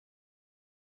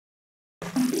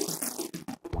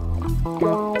Yeah,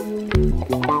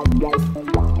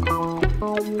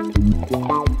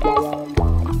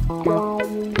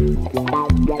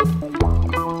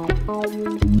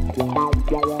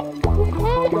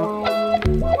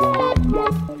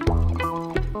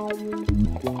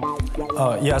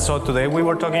 so today we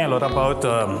were talking a lot about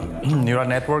neural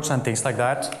networks and things like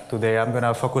that. Today I'm going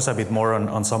to focus a bit more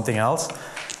on something else,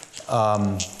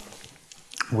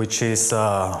 which is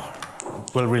well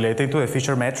related to the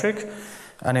feature metric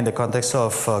and in the context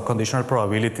of conditional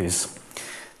probabilities.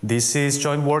 This is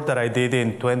joint work that I did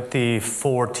in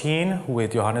 2014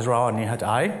 with Johannes Rau and Nihat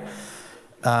Ai,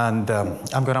 and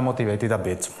I'm going to motivate it a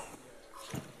bit.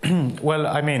 Well,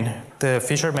 I mean, the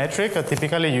feature metric,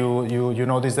 typically you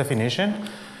know this definition.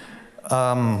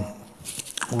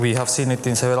 We have seen it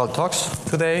in several talks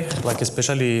today, like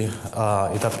especially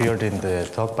it appeared in the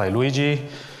talk by Luigi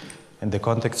in the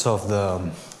context of the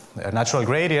natural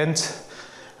gradient,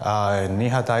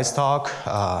 Nihat Ai's talk.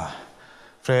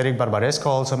 Frederic Barbaresco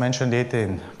also mentioned it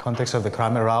in context of the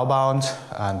Kramer-Rao bound,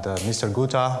 and Mr.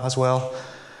 Gutta as well.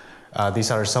 These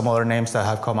are some other names that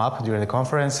have come up during the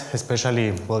conference,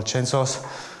 especially, well, Chenzo's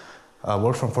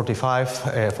work from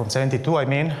 72, I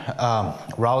mean.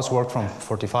 Rao's work from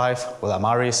 45, well,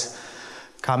 Amaris,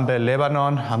 Campbell,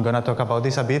 Lebanon. I'm going to talk about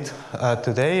this a bit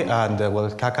today, and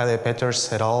well, Kakade,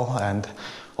 Peters et al., and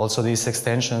also these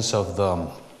extensions of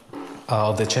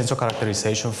the Chenzo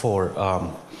characterization for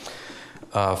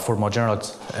more general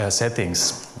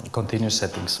settings, continuous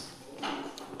settings.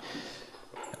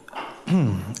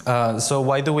 So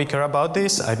why do we care about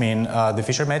this? I mean, the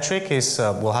feature metric is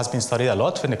well, has been studied a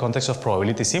lot in the context of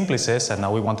probability simplices, and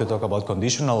now we want to talk about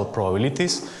conditional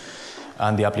probabilities.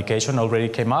 And the application already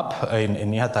came up in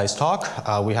Nihat Ai's talk.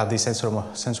 We have this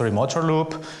sensory motor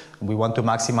loop. We want to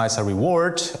maximize a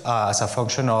reward as a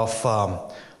function of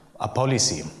a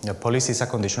policy. A policy is a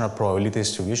conditional probability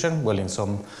distribution. Well, in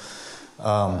some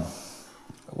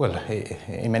well,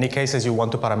 in many cases, you want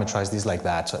to parameterize this like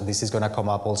that. This is going to come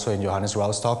up also in Johannes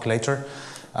Rau's talk later.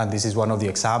 And this is one of the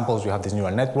examples. You have this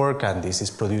neural network, and this is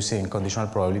producing conditional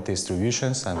probability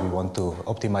distributions, and we want to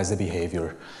optimize the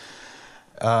behavior.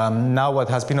 Now, what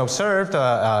has been observed,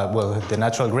 well, the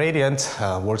natural gradient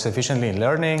works efficiently in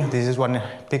learning. This is one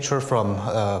picture from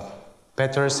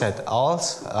Peters et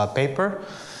al.'s paper,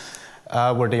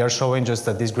 where they are showing just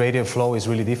that this gradient flow is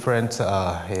really different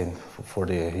for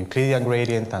the Euclidean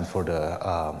gradient and for the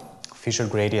Fisher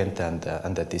gradient, and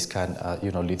that this can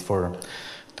lead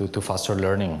to faster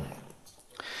learning.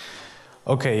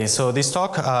 Okay, so this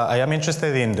talk, I am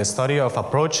interested in the study of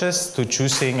approaches to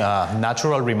choosing a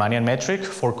natural Riemannian metric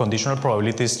for conditional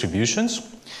probability distributions.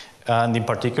 And in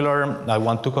particular, I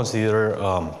want to consider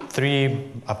three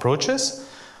approaches.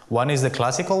 One is the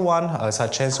classical one, as a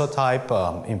Chenzo type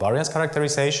invariance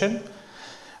characterization.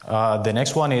 The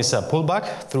next one is a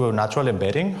pullback through a natural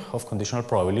embedding of conditional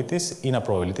probabilities in a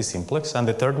probability simplex. And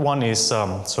the third one is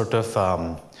sort of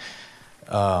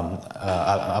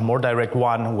a more direct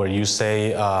one, where you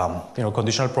say,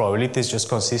 conditional probabilities just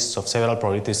consists of several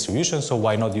probability distributions, so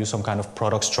why not use some kind of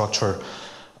product structure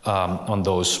on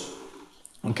those?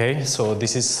 Okay, so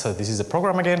this is the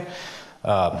program again.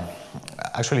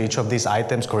 Actually, each of these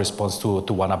items corresponds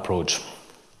to one approach.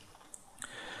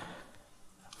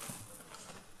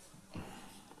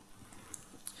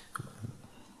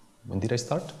 When did I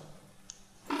start?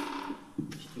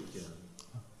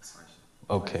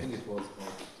 Okay.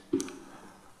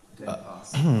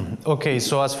 Okay,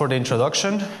 so as for the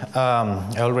introduction,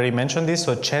 I already mentioned this.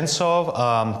 So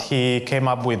Chenzo, he came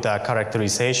up with a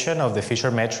characterization of the Fisher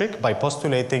metric by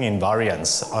postulating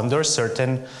invariance under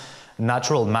certain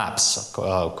natural maps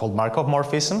called Markov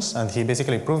morphisms, and he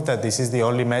basically proved that this is the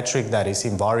only metric that is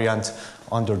invariant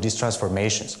under these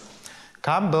transformations.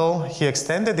 Campbell, he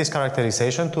extended this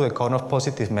characterization to the cone of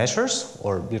positive measures,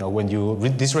 or when you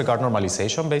disregard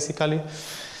normalization, basically.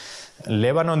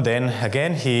 Lebanon, then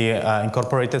again, he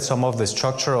incorporated some of the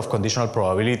structure of conditional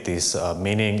probabilities,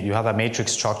 meaning you have a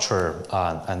matrix structure,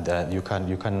 and you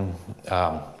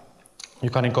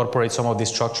can incorporate some of this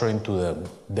structure into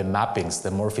the mappings, the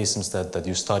morphisms that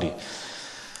you study.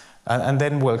 And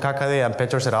then, well, Kakade and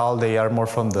Peters et al., they are more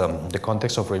from the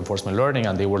context of reinforcement learning,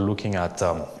 and they were looking at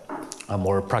a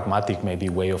more pragmatic, maybe,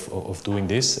 way of doing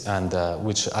this, and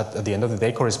which at the end of the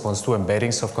day corresponds to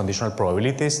embeddings of conditional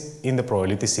probabilities in the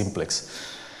probability simplex.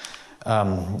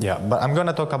 Yeah, but I'm going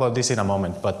to talk about this in a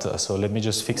moment, but so let me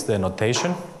just fix the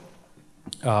notation.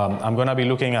 I'm going to be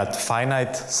looking at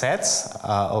finite sets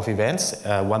of events,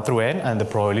 1 through n, and the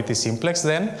probability simplex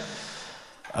then.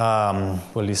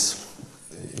 Well, is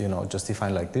just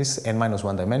defined like this, n minus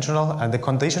 1 dimensional. And the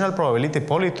conditional probability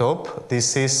polytope,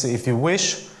 this is, if you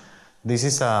wish, This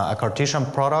is a Cartesian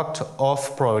product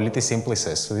of probability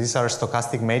simplices. So these are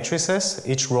stochastic matrices.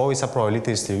 Each row is a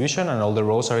probability distribution and all the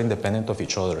rows are independent of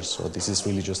each other. So this is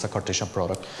really just a Cartesian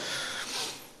product.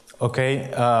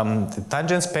 Okay, the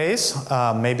tangent space,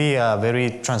 maybe a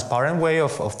very transparent way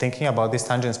of thinking about these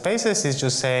tangent spaces is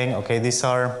just saying, okay, it's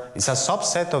a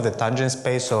subset of the tangent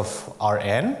space of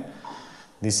Rn.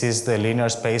 This is the linear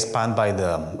space spanned by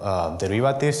the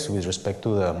derivatives with respect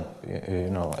to the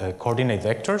coordinate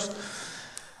vectors.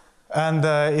 And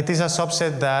it is a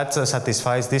subset that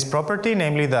satisfies this property,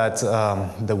 namely that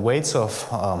the weights of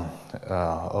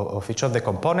each of the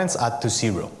components add to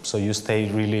 0. So you stay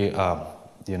really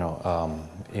you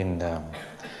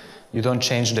don't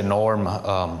change the norm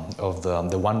of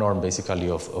the one norm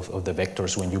basically of the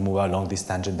vectors when you move along these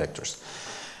tangent vectors.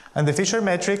 And the Fisher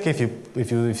metric, if you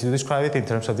describe it in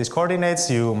terms of these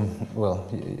coordinates, you will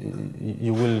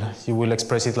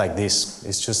express it like this.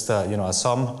 It's just a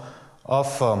sum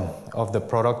of the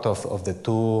product of the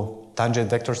two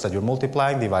tangent vectors that you're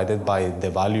multiplying divided by the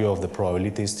value of the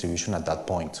probability distribution at that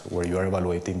point where you are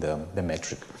evaluating the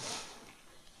metric.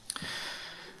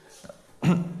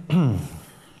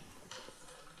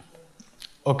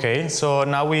 Okay, so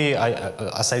now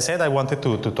as I said, I wanted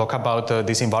to talk about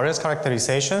this invariance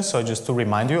characterization. So just to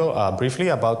remind you briefly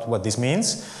about what this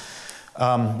means.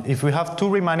 If we have two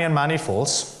Riemannian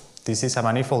manifolds, this is a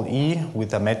manifold E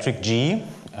with a metric G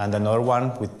and another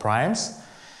one with primes.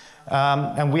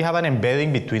 And we have an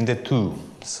embedding between the two.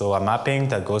 So a mapping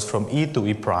that goes from E to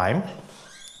E prime.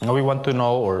 Now we want to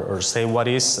know or say what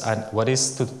is an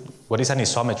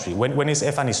isometry. When is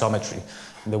F an isometry?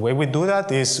 The way we do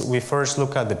that is we first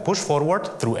look at the push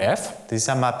forward through F. This is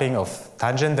a mapping of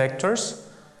tangent vectors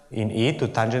in E to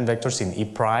tangent vectors in E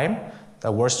prime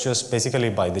that works just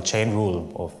basically by the chain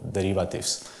rule of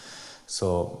derivatives.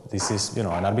 So this is an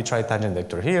arbitrary tangent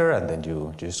vector here, and then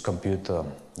you just compute,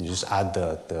 you just add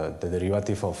the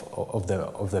derivative of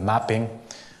the mapping.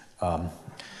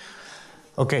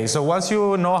 Okay, so once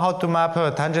you know how to map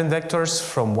tangent vectors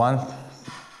from one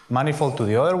manifold to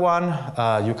the other one,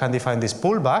 you can define this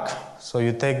pullback. So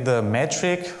you take the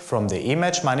metric from the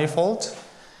image manifold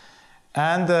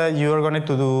and you are going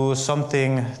to do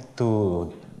something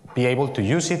to be able to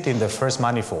use it in the first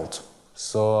manifold.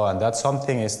 So, and that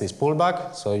something is this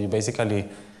pullback. So you basically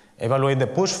evaluate the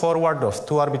push forward of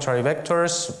two arbitrary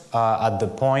vectors at the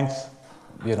point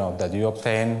that you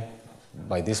obtain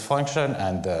by this function,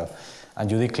 and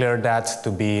you declare that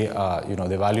to be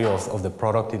the value of the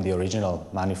product in the original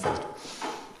manifold.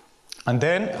 And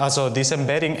then, so this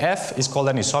embedding F is called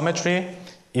an isometry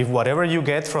if whatever you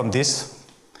get from this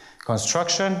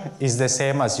construction is the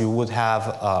same as you would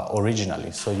have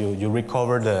originally. So you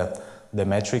recover the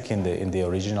metric in the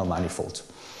original manifold.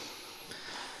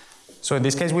 So in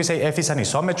this case, we say F is an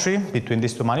isometry between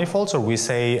these two manifolds, or we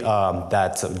say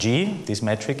that G, this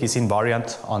metric, is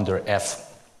invariant under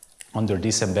F, under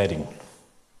this embedding.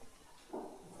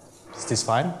 Is this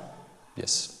fine?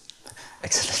 Yes.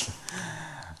 Excellent.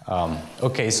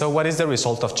 Okay, so what is the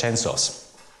result of Chensos?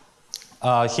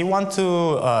 He wants to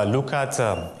look at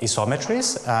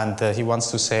isometries, and he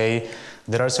wants to say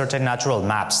there are certain natural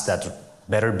maps that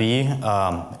better be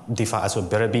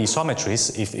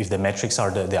isometries if the metrics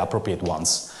are the appropriate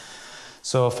ones.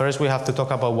 So first we have to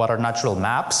talk about what are natural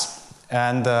maps,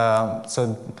 and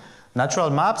so natural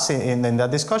maps in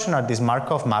that discussion are these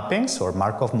Markov mappings or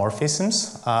Markov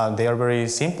morphisms. They are very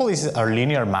simple. These are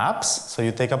linear maps. So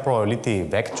you take a probability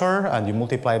vector and you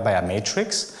multiply it by a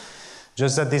matrix.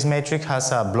 Just that this matrix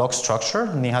has a block structure.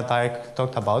 Nihat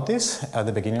talked about this at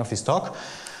the beginning of his talk.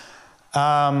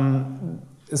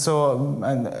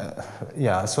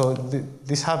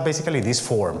 These have basically this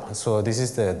form. So this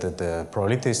is the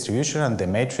probability distribution, and the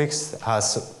matrix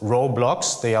has row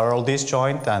blocks. They are all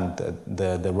disjoint, and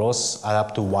the rows add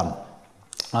up to 1.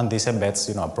 And this embeds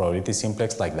a probability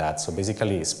simplex like that. So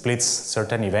basically it splits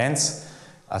certain events,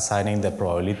 assigning the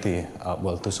probability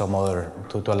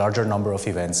to a larger number of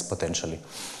events potentially.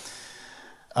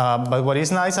 But what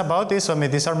is nice about this,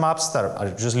 these are maps that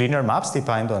are just linear maps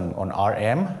defined on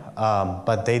Rm,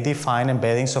 but they define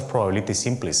embeddings of probability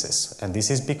simplices. And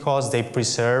this is because they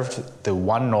preserved the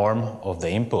one norm of the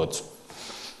input.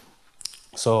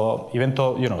 So even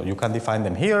though you can define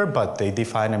them here, but they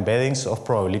define embeddings of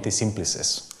probability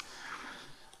simplices.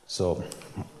 So,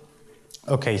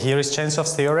 okay, here is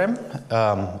Chensov's theorem.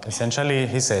 Essentially,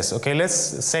 he says, okay, let's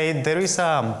say there is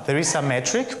a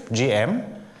metric,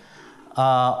 Gm,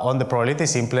 on the probability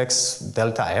simplex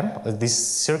delta m. This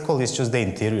circle is just the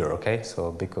interior, okay?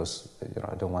 So because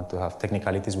I don't want to have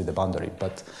technicalities with the boundary,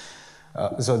 but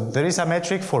so there is a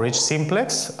metric for each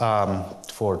simplex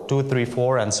for 2, 3,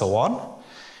 4, and so on,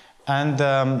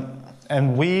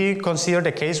 And we consider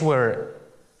the case where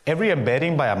every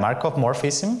embedding by a Markov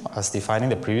morphism, as defined in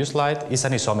the previous slide, is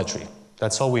an isometry.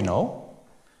 That's all we know.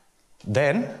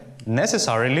 Then,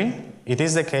 necessarily, it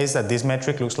is the case that this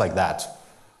metric looks like that.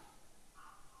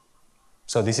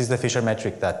 So this is the Fisher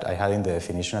metric that I had in the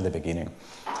definition at the beginning.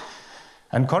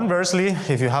 And conversely,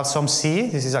 if you have some C,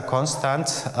 this is a constant,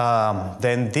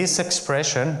 then this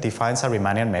expression defines a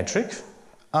Riemannian metric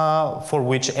for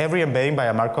which every embedding by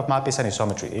a Markov map is an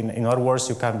isometry. In other words,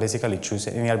 you can basically choose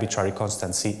any arbitrary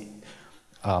constant C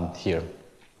here.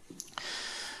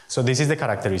 So this is the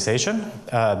characterization.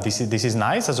 This is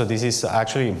nice. So this is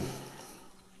actually,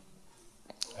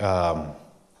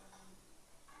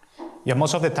 yeah,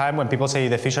 most of the time when people say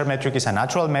the Fisher metric is a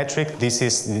natural metric, this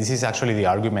is actually the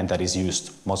argument that is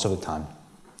used most of the time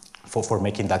for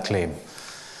making that claim.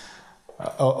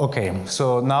 Okay,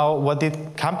 so now what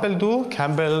did Campbell do?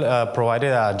 Campbell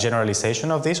provided a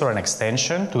generalization of this, or an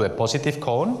extension to a positive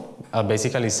cone,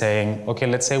 basically saying, okay,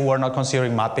 let's say we're not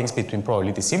considering mappings between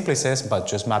probability simplices, but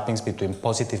just mappings between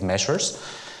positive measures.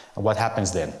 What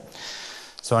happens then?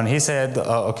 So, and he said,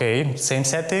 okay, same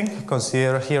setting,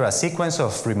 consider here a sequence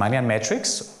of Riemannian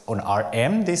metrics on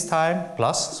Rm this time,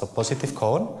 plus, so positive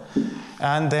cone,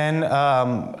 and then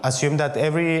assume that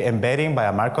every embedding by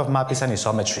a Markov map is an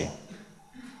isometry.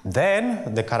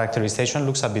 Then the characterization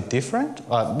looks a bit different.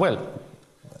 Well,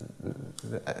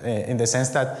 in the sense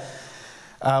that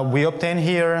we obtain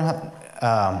here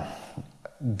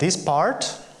this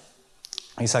part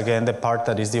is again the part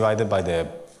that is divided by the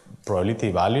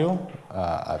probability value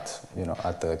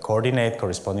at the coordinate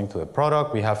corresponding to the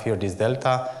product. We have here this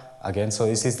delta again. So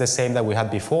this is the same that we had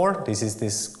before. This is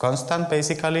this constant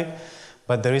basically,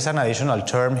 but there is an additional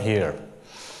term here.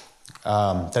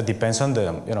 That depends on the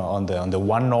on the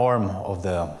one norm of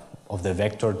the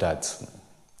vector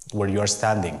where you are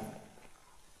standing.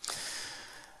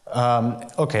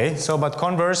 Okay, so but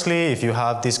conversely, if you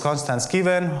have these constants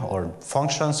given, or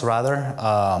functions rather,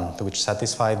 which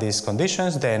satisfy these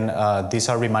conditions, then these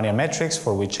are Riemannian metrics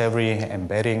for which every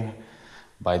embedding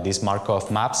by these Markov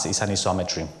maps is an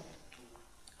isometry.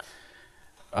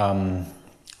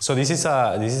 So this is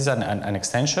an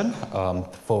extension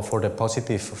for the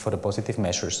positive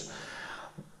measures.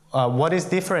 What is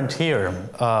different here?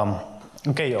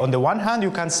 Okay, on the one hand,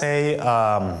 you can say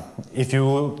if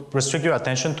you restrict your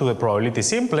attention to the probability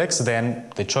simplex,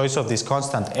 then the choice of this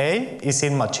constant A is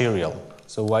immaterial.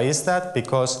 So why is that?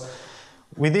 Because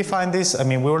we define this. I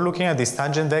mean, we were looking at these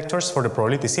tangent vectors for the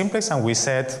probability simplex, and we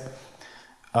said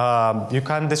you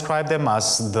can describe them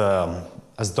as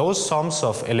those sums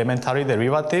of elementary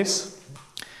derivatives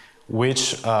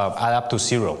which add up to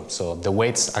 0. So the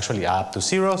weights actually add up to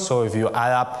 0. So if you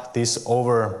add up this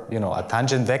over a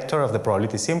tangent vector of the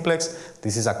probability simplex,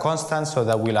 this is a constant, so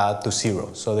that will add to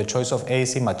 0. So the choice of A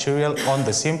is immaterial on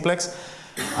the simplex,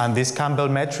 and these Campbell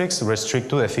metrics restrict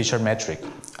to the Fisher metric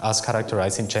as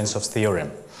characterized in Chensov's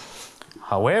theorem.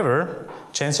 However,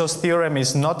 Chensov's theorem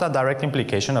is not a direct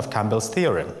implication of Campbell's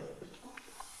theorem.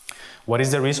 What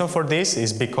is the reason for this?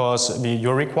 Is because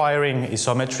you're requiring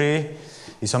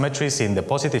isometries in the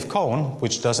positive cone,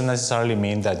 which doesn't necessarily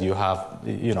mean that you have,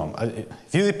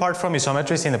 if you depart from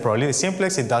isometries in the probability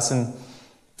simplex, it doesn't,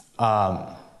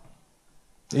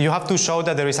 you have to show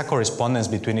that there is a correspondence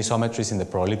between isometries in the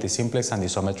probability simplex and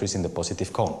isometries in the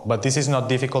positive cone. But this is not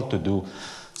difficult to do,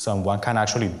 so one can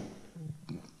actually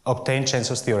obtain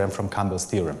Chensov's theorem from Campbell's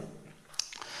theorem.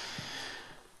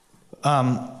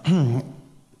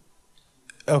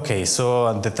 Okay,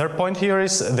 so the third point here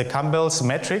is the Campbell's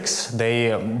metrics.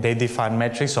 They define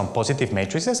metrics on positive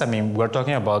matrices. I mean, we're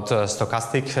talking about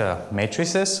stochastic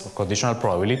matrices, or conditional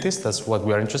probabilities. That's what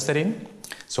we are interested in.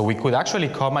 So we could actually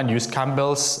come and use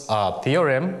Campbell's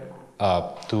theorem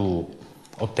to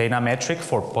obtain a metric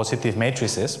for positive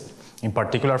matrices, in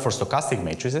particular for stochastic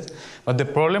matrices. But the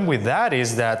problem with that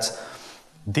is that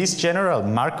these general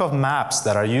Markov maps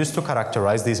that are used to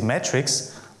characterize these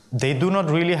metrics, they do not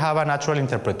really have a natural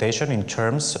interpretation in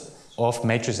terms of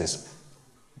matrices.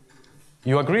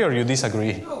 You agree or you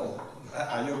disagree? No,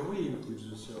 I agree with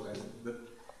the theorem, but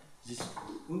this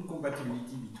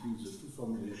incompatibility between the two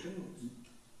formulations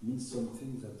means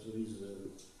something that there is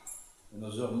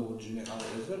another more general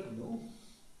result, no?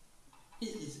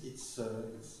 It's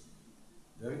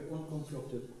very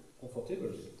uncomfortable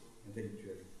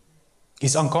intellectually.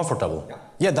 It's uncomfortable.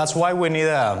 Yeah, that's why we need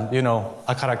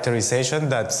a characterization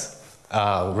that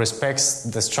respects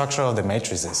the structure of the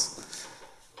matrices.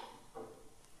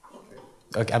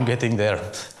 Okay, I'm getting there.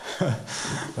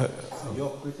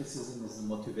 Your criticism is the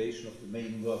motivation of the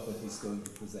main work that he's going to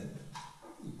present.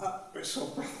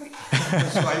 So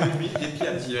I will be happy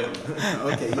at the end.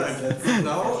 Okay, yes.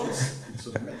 Now it's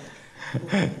a mess.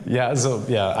 Yeah, so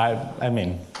yeah, I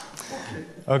mean,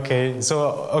 okay,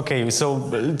 so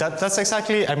that's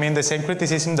exactly, I mean, the same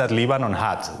criticism that Lebanon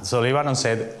had. So Lebanon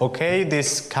said, okay,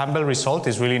 this Campbell result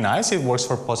is really nice, it works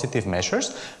for positive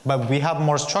measures, but we have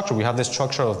more structure. We have the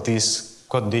structure of these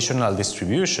conditional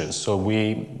distributions. So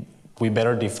we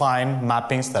better define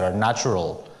mappings that are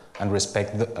natural and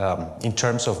respect in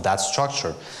terms of that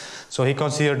structure. So he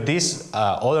considered this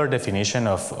other definition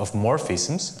of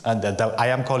morphisms, and that I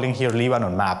am calling here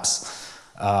Lebanon maps.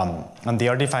 And they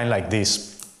are defined like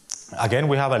this. Again,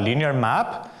 we have a linear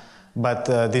map, but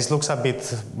this looks a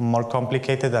bit more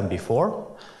complicated than before.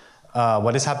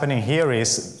 What is happening here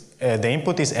is the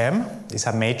input is M, it's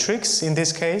a matrix in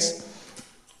this case,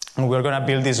 and we're going to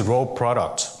build this row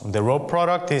product. The row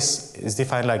product is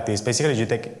defined like this. Basically, you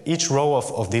take each row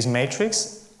of this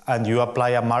matrix and you apply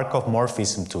a Markov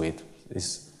morphism to it.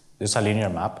 It's a linear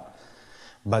map,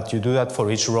 but you do that for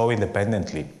each row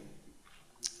independently.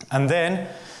 And then,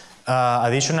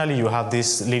 additionally, you have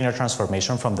this linear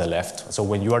transformation from the left. So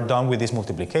when you are done with this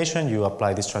multiplication, you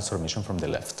apply this transformation from the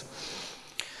left.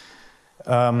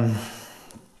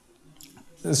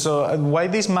 So why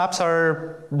these maps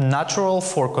are natural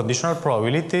for conditional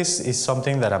probabilities is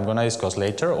something that I'm going to discuss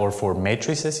later, or for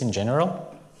matrices in general.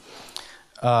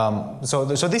 So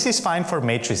this is fine for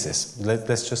matrices.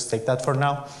 Let's just take that for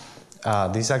now.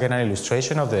 This is again an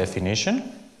illustration of the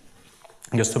definition,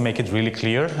 just to make it really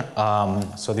clear.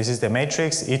 So this is the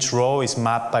matrix. Each row is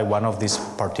mapped by one of these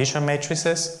partition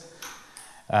matrices.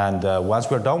 And once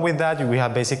we're done with that, we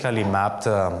have basically mapped,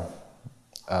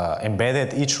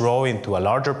 embedded each row into a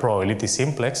larger probability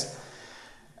simplex.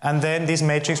 And then this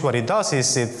matrix, what it does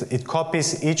is it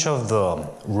copies each of the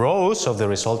rows of the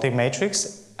resulting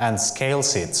matrix and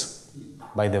scales it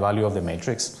by the value of the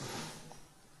matrix.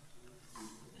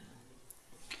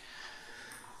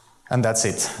 And that's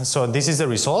it. So this is the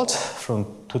result from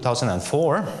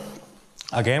 2004.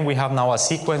 Again, we have now a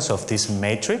sequence of this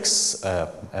matrix,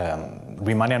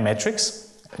 Riemannian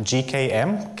matrix,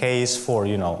 GKM. K is for,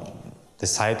 you know, the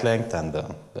side length and the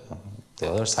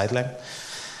other side length.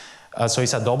 So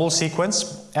it's a double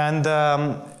sequence. And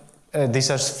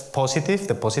this is positive,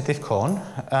 the positive cone.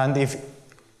 And if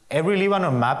every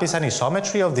Lebanon map is an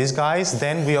isometry of these guys,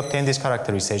 then we obtain this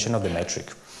characterization of the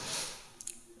metric.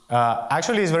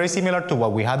 Actually, it's very similar to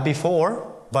what we had before,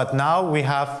 but now we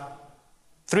have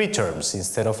 3 terms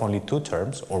instead of only 2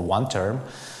 terms, or 1 term.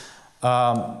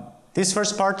 This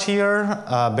first part here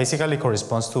basically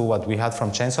corresponds to what we had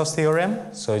from Chenzov's theorem.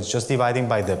 So it's just dividing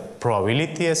by the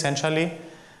probability, essentially,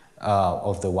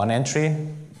 of the one entry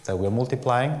that we're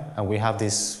multiplying, and we have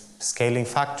this scaling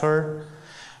factor.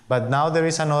 But now there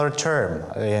is another term,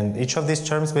 and each of these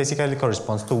terms basically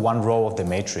corresponds to 1 row of the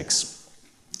matrix.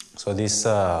 So this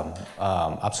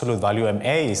absolute value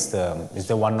MA is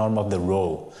the 1 norm of the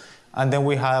row. And then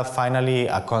we have finally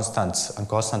a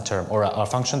constant term, or a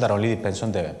function that only depends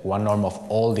on the 1 norm of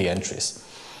all the entries.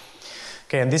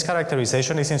 Okay, and this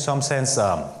characterization is in some sense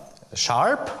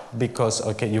sharp, because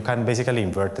okay, you can basically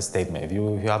invert the statement. If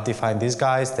you have defined these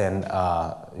guys, then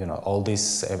you know, all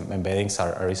these embeddings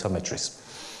are isometries.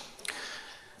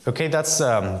 Okay,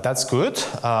 that's good.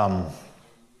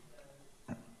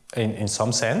 In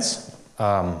some sense.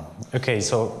 Okay,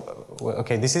 so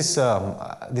okay, this is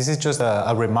just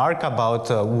a remark about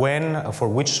for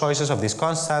which choices of these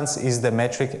constants is the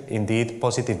metric indeed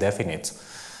positive definite.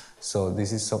 So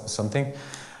this is something.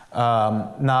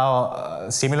 Now,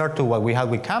 similar to what we had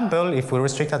with Campbell, if we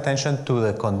restrict attention to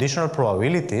the conditional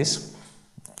probabilities,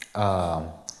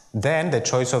 then the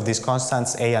choice of these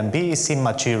constants A and B is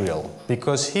immaterial,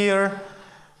 because here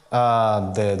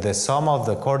the sum of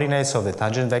the coordinates of the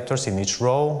tangent vectors in each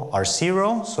row are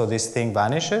 0, so this thing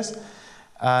vanishes,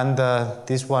 and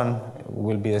this one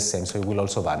will be the same, so it will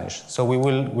also vanish. So we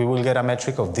will get a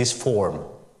metric of this form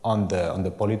on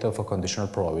the polytope of conditional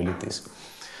probabilities.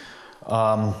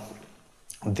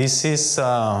 This is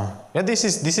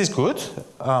good.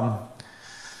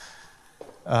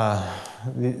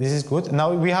 This is good.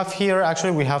 Now we have here,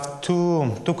 actually we have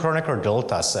two Kronecker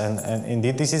deltas, and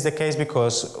indeed this is the case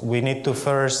because we need to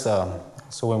first,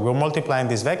 so when we're multiplying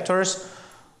these vectors,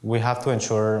 we have to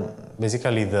ensure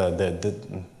basically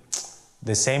the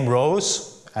same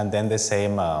rows and then the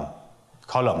same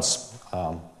columns.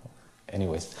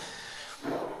 Anyways.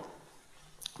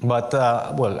 But,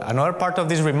 well, another part of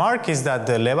this remark is that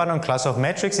the Lebanon class of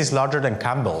metrics is larger than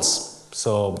Campbell's.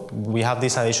 So we have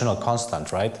this additional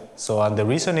constant, right? So, and the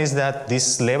reason is that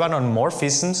these Lebanon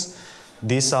morphisms,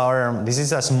 this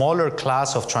is a smaller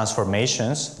class of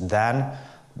transformations than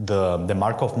the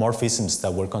Markov morphisms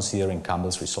that were considered in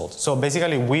Campbell's result. So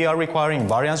basically, we are requiring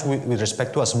invariance with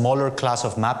respect to a smaller class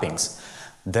of mappings.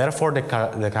 Therefore,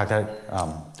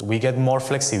 we get more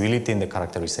flexibility in the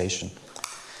characterization.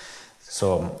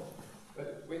 So,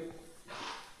 but wait,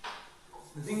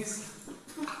 the thing is,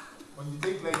 when you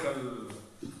take like a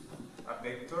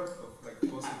vector of like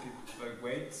positive like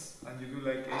weights, and you do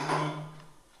like any,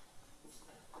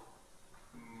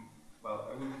 well,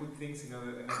 I will put things in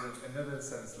another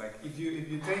sense. Like if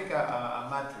you take a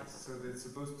matrix, so that's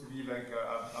supposed to be like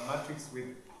a matrix with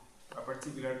a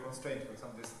particular constraint, for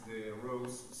example, the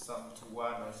rows sum to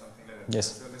 1 or something like that.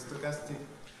 yes. So the stochastic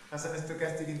has a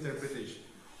stochastic interpretation.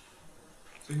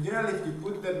 So in general, if you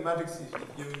put that matrix, if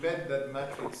you embed that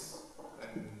matrix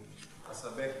as a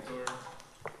vector,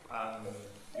 and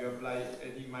you apply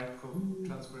any Markov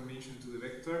transformation to the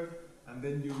vector, and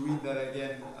then you read that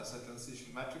again as a transition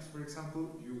matrix, for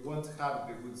example, you won't have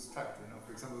the good structure. You know?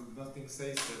 For example, nothing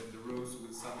says that the rows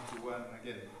will sum to 1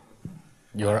 again.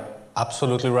 You're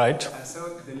absolutely right. And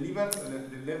so the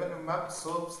Lebanon map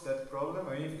solves that problem.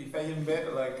 I mean, if I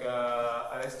embed like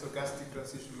a stochastic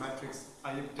transition matrix,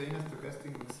 I obtain a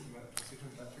stochastic transition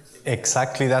matrix.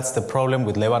 Exactly, that's the problem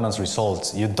with Lebanon's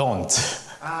results. You don't.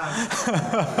 That's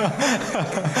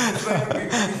why we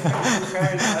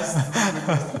hired us to do the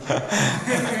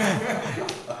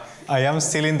question. I am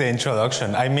still in the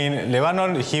introduction. I mean,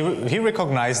 Lebanon, he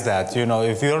recognized that, you know,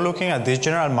 if you're looking at these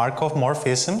general Markov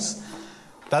morphisms,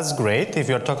 that's great if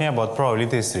you're talking about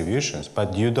probability distributions,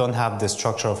 but you don't have the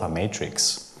structure of a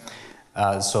matrix.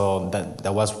 So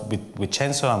that was with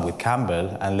Chenzo and with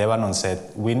Campbell, and Lebanon said,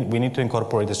 we need to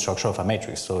incorporate the structure of a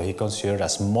matrix. So he considered a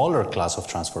smaller class of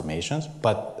transformations,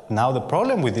 but now the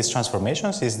problem with these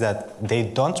transformations is that they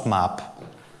don't map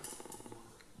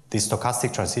the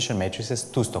stochastic transition matrices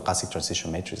to stochastic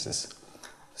transition matrices.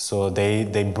 So they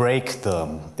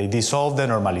dissolve the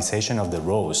normalization of the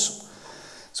rows.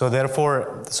 So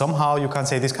therefore, somehow you can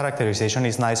say this characterization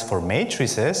is nice for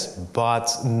matrices,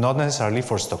 but not necessarily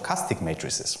for stochastic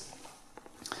matrices.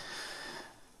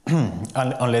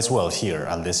 Unless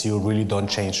you really don't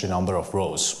change the number of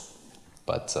rows.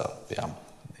 But yeah,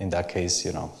 in that case,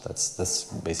 you know, that's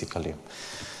basically.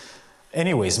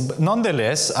 Anyways, but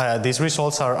nonetheless, these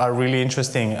results are really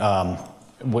interesting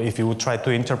if you would try to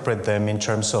interpret them in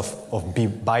terms of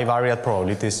bivariate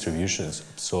probability distributions.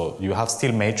 So you have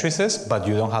still matrices, but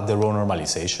you don't have the row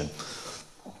normalization.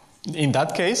 In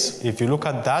that case, if you look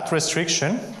at that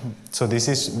restriction, so this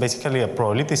is basically a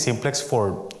probability simplex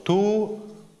for 2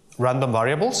 random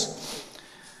variables,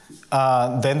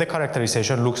 then the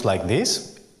characterization looks like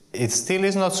this. It still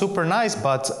is not super nice,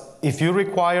 but if you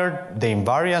require the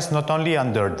invariance not only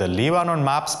under the Lebanon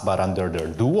maps, but under their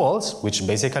duals, which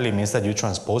basically means that you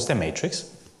transpose the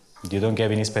matrix, you don't give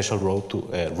any special role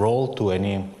to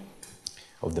any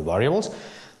of the variables,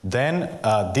 then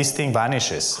this thing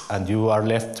vanishes and you are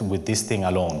left with this thing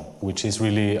alone, which is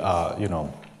really, you know,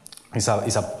 is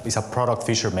a product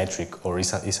Fisher metric, or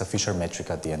is a Fisher metric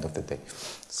at the end of the day.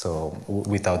 So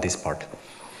without this part.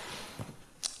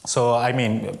 So, I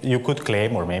mean, you could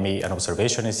claim, or maybe an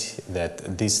observation is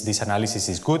that this analysis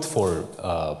is good for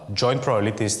joint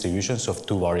probability distributions of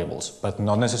 2 variables, but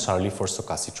not necessarily for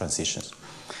stochastic transitions.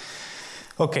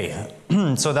 Okay,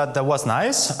 so that was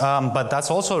nice, but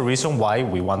that's also a reason why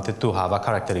we wanted to have a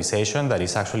characterization that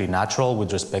is actually natural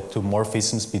with respect to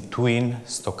morphisms between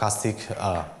stochastic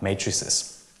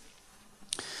matrices.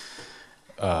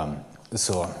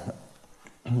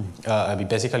 We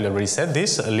basically already said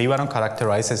this. Lebanon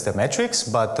characterizes the metrics,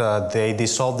 but they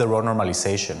dissolve the row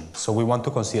normalization. So we want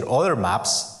to consider other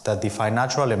maps that define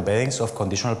natural embeddings of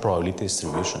conditional probability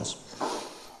distributions.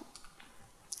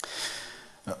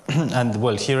 And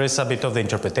well, here is a bit of the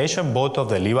interpretation, both of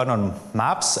the Lebanon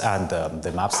maps and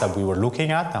the maps that we were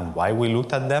looking at and why we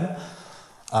looked at them.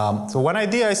 So one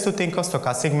idea is to think of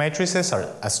stochastic matrices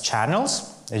as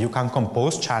channels. You can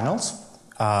compose channels.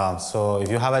 So if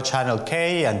you have a channel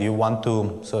K and you want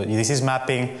to, so this is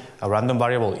mapping a random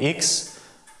variable X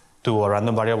to a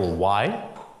random variable Y,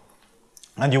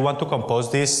 and you want to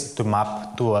compose this to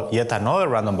map to yet another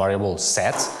random variable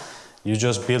Z, you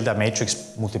just build a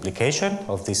matrix multiplication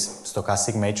of these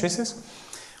stochastic matrices.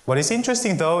 What is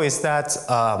interesting though is that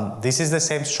this is the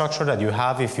same structure that you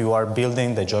have if you are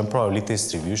building the joint probability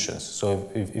distributions. So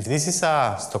if this is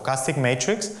a stochastic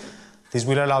matrix, this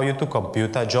will allow you to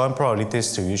compute a joint probability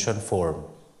distribution for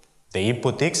the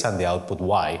input X and the output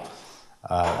Y.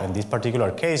 In this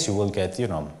particular case, you will get, you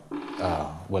know,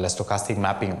 well, a stochastic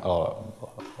mapping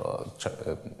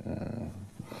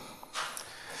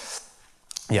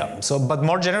Yeah, so, but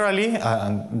more generally,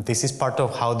 this is part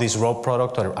of how this raw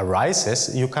product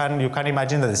arises. You can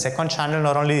imagine that the second channel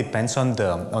not only depends on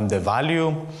the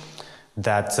value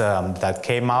that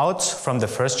came out from the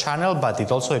first channel, but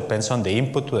it also depends on the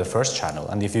input to the first channel.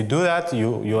 And if you do that,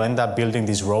 you end up building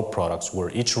these row products where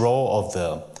each row of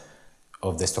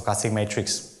the stochastic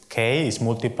matrix K is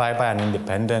multiplied by an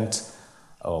independent,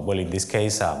 well, in this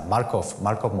case, a Markov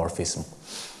morphism.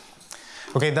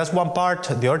 Okay, that's one part.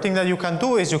 The other thing that you can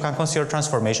do is you can consider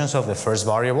transformations of the first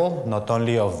variable, not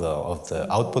only of the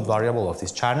output variable of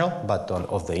this channel, but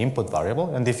of the input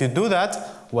variable. And if you do that,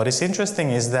 what is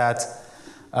interesting is that,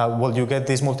 well, you get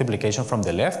this multiplication from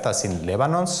the left, as in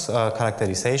Lebanon's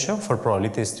characterization for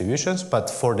probability distributions. But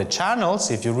for the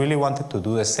channels, if you really wanted to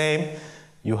do the same,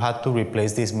 you had to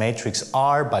replace this matrix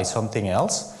R by something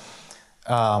else,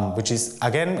 which is,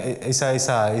 again,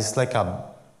 it's like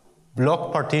a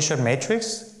block partition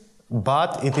matrix,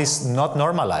 but it is not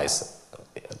normalized.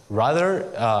 Rather,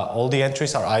 all the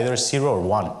entries are either 0 or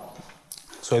 1.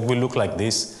 So it will look like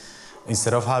this.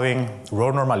 Instead of having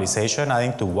row normalization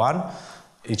adding to 1,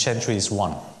 each entry is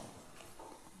 1.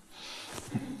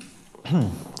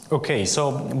 Okay,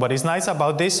 so what is nice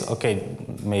about this, okay,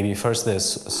 maybe first the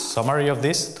summary of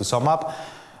this, to sum up.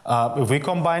 If we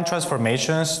combine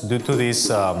transformations due to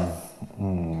this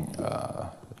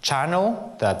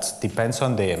channel that depends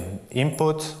on the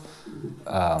input,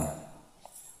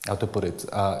 how to put it,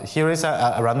 here is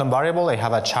a random variable. I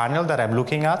have a channel that I'm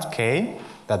looking at, K,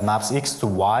 that maps X to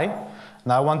Y.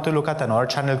 Now I want to look at another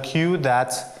channel Q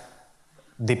that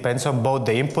depends on both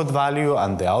the input value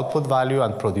and the output value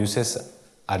and produces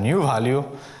a new value.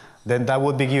 Then that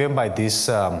would be given by this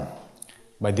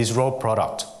row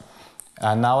product.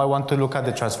 And now I want to look at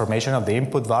the transformation of the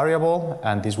input variable,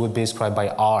 and this would be described by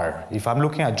R. If I'm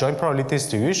looking at joint probability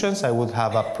distributions, I would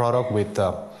have a product with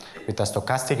a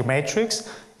stochastic matrix.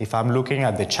 If I'm looking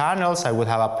at the channels, I would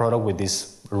have a product with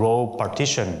this row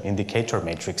partition indicator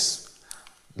matrix,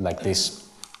 like this.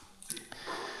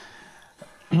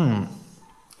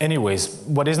 Anyways,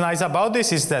 what is nice about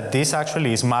this is that this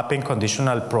actually is mapping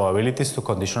conditional probabilities to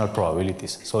conditional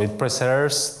probabilities. So it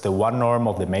preserves the one norm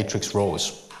of the matrix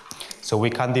rows. So we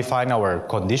can define our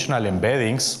conditional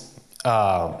embeddings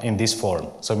in this form.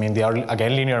 So I mean, they are,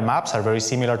 again, linear maps are very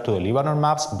similar to the Lebanon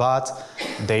maps, but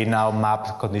they now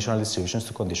map conditional distributions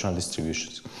to conditional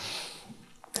distributions.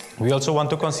 We also want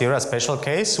to consider a special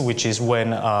case, which is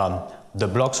when the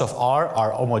blocks of R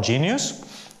are homogeneous.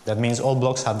 That means all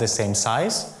blocks have the same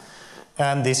size.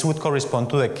 And this would correspond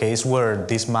to the case where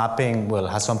this mapping, well,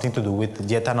 has something to do with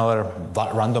yet another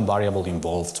random variable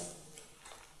involved.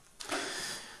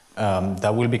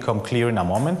 That will become clear in a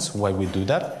moment why we do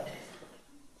that.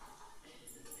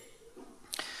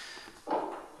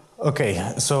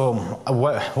 Okay, so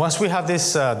once we have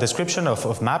this description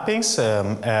of mappings,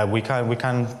 we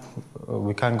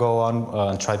can go on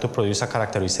and try to produce a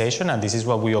characterization, and this is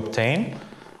what we obtain.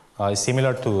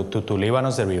 Similar to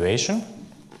Lebanon's derivation.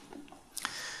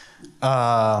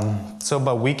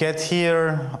 But we get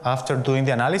here, after doing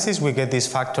the analysis, we get this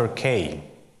factor K.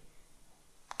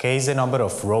 K is the number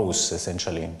of rows,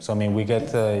 essentially. So I mean, we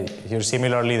get here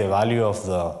similarly the value of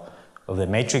the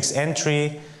matrix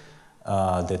entry,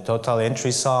 the total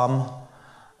entry sum,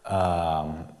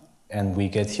 and we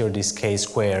get here these K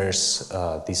squares.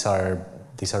 These are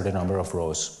the number of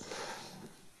rows.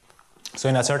 So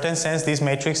in a certain sense, these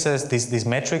matrices, these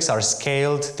metrics are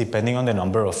scaled depending on the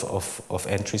number of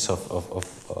entries of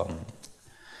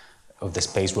the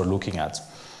space we're looking at.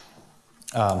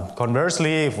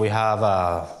 Conversely, if we have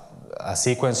a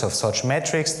sequence of such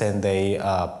metrics, then they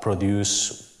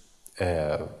produce,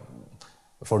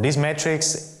 for these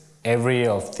metrics, every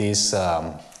of these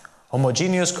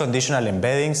homogeneous conditional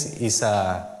embeddings is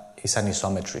an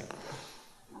isometry.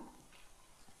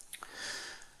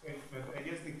 But I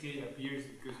guess the K appears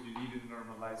because you didn't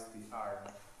normalize the R.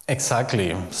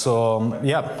 Exactly. So,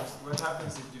 yeah. What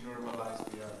happens if you normalize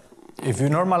the R? If you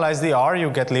normalize the R, you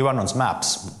get Lebanon's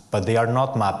maps, but they are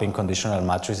not mapping conditional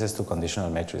matrices to conditional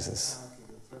matrices. Okay,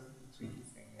 that's a tricky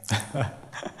thing.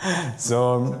 Yeah.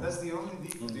 So that's the only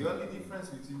difference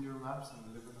between your maps and the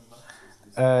Lebanon maps?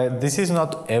 this is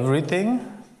not everything.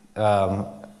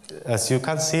 As you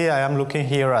can see, I am looking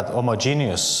here at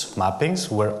homogeneous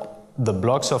mappings where the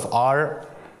blocks of R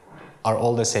are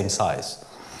all the same size.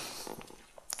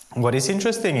 What is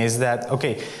interesting is that,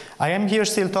 okay, I am here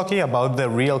still talking about the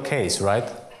real case, right?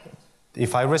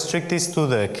 If I restrict this to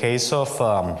the case of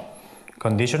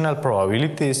conditional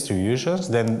probability distributions,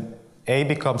 then A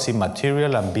becomes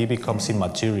immaterial and B becomes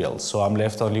immaterial. So I'm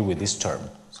left only with this term,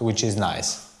 so which is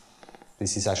nice.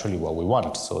 this is actually what we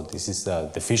want. So this is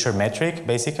the Fisher metric,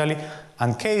 basically,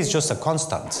 and k is just a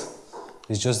constant.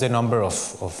 It's just the number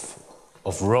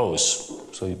of rows.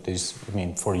 So this, I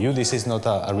mean, for you, this is not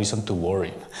a reason to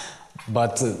worry.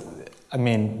 But I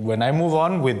mean, when I move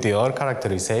on with the other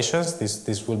characterizations,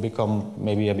 this will become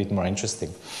maybe a bit more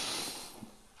interesting.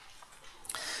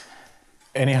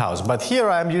 Anyhow, but here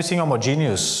I am using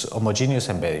homogeneous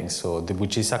embedding, so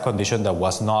which is a condition that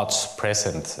was not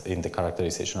present in the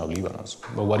characterization of Lebanon's.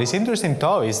 But what is interesting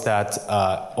though is that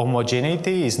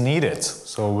homogeneity is needed.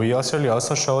 So we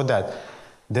also showed that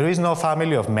there is no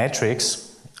family of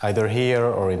metrics, either here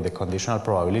or in the conditional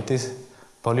probabilities,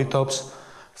 politopes,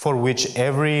 for which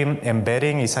every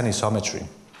embedding is an isometry.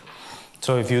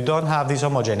 So if you don't have this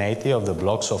homogeneity of the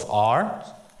blocks of R,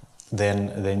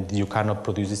 then you cannot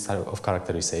produce this type of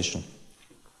characterization.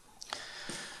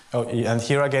 Oh, and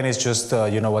here again is just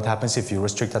you know what happens if you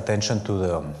restrict attention to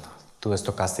the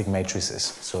stochastic matrices.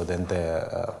 So then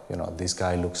you know, this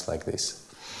guy looks like this.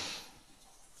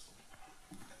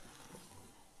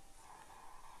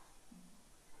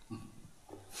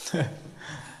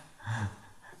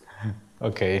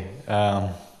 Okay.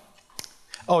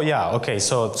 Oh yeah, okay,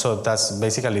 so that's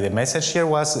basically the message here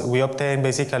was we obtained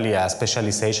basically a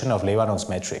specialization of Lebanon's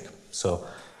metric. So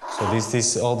this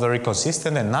is all very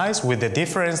consistent and nice, with the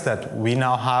difference that we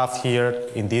now have here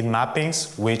indeed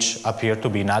mappings which appear to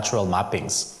be natural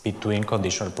mappings between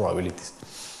conditional probabilities.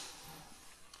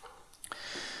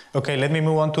 Okay, let me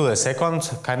move on to the second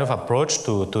kind of approach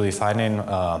to defining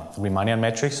Riemannian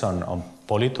metrics on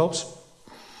polytopes.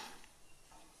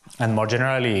 And more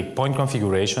generally, point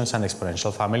configurations and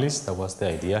exponential families. That was the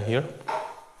idea here.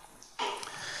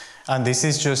 And this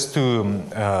is just to,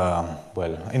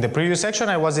 well, in the previous section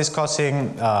I was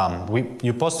discussing,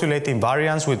 you postulate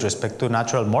invariance with respect to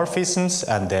natural morphisms,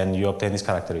 and then you obtain this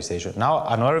characterization. Now,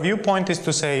 another viewpoint is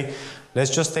to say, let's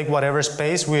just take whatever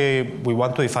space we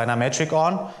want to define a metric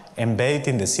on, embed it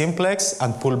in the simplex,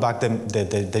 and pull back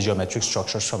the geometric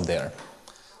structures from there.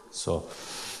 So.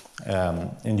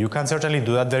 And you can certainly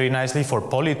do that very nicely for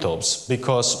polytopes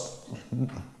because,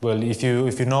 well, if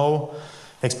you know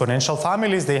exponential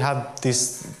families, they have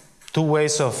these two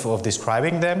ways of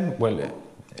describing them. Well,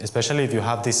 especially if you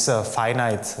have this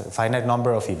finite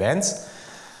number of events,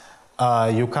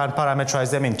 you can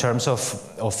parameterize them in terms of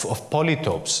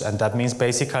polytopes, and that means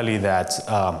basically that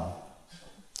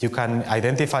you can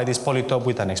identify this polytope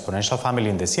with an exponential family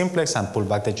in the simplex and pull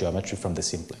back the geometry from the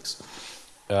simplex.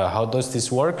 How does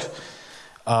this work?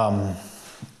 Well,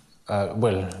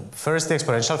 first the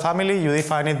exponential family, you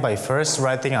define it by first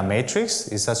writing a matrix.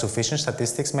 It's a sufficient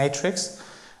statistics matrix.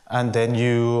 And then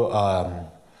you,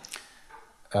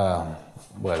 well,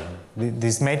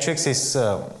 this matrix is,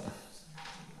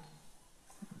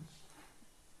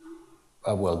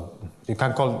 well, you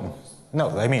can call,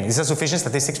 no, I mean, it's a sufficient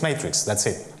statistics matrix, that's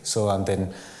it. So, and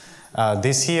then,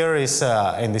 this here is,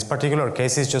 in this particular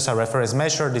case, is just a reference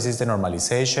measure. This is the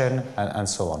normalization, and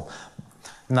so on.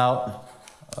 Now,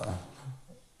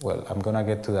 well, I'm going to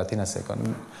get to that in a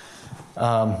second.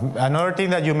 Another thing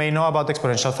that you may know about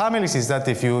exponential families is that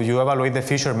if you evaluate the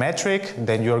Fisher metric,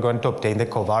 then you're going to obtain the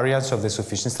covariance of the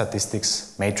sufficient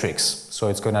statistics matrix. So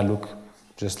it's going to look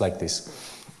just like this.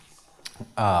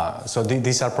 So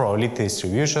these are probability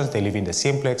distributions. They live in the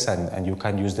simplex, and you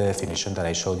can use the definition that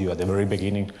I showed you at the very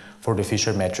beginning for the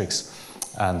Fisher metrics,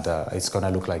 and it's going to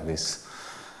look like this.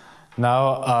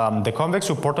 Now, the convex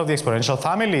support of the exponential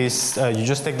family is you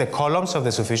just take the columns of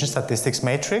the sufficient statistics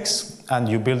matrix and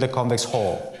you build the convex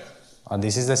whole. And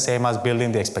this is the same as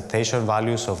building the expectation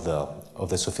values of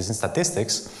the sufficient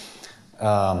statistics.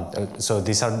 So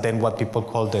these are then what people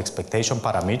call the expectation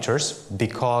parameters,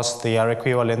 because they are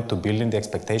equivalent to building the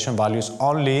expectation values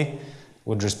only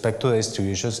with respect to the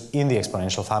distributions in the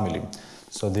exponential family.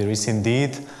 So there is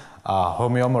indeed a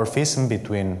homeomorphism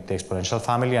between the exponential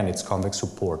family and its convex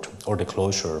support, or the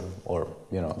closure, or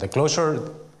the closure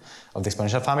of the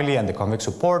exponential family and the convex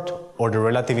support, or the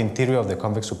relative interior of the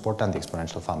convex support and the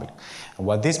exponential family. And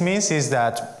what this means is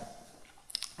that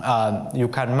you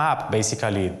can map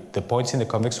basically the points in the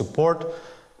convex support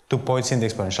to points in the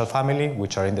exponential family,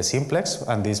 which are in the simplex,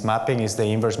 and this mapping is the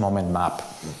inverse moment map.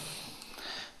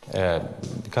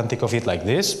 You can think of it like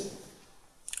this.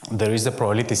 There is the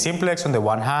probability simplex on the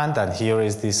one hand, and here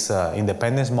is this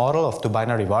independence model of two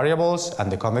binary variables,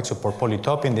 and the convex support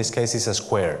polytope in this case is a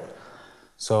square.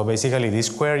 So basically this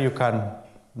square you can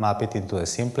map it into the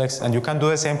simplex, and you can do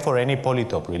the same for any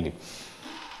polytope really.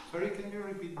 Sorry, can you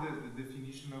repeat the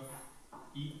definition of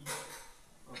E?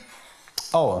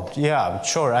 Oh, yeah,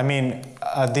 sure. I mean,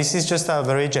 this is just a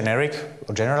very generic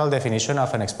or general definition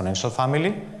of an exponential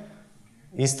family.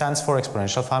 E stands for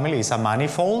exponential family. It's a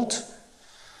manifold.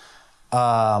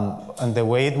 And the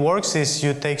way it works is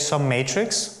you take some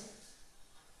matrix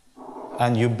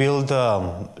and you build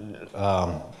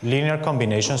linear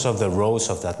combinations of the rows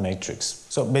of that matrix.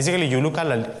 So basically you look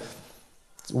at,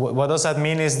 what does that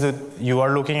mean is that you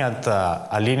are looking at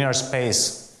a linear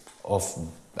space of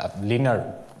a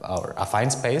linear or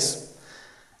affine space,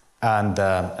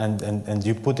 and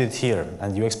you put it here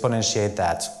and you exponentiate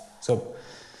that. So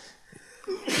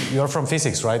you're from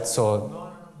physics, right?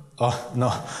 So No. Oh no,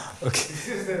 okay. It's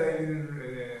just that I didn't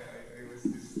really, I was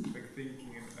just like thinking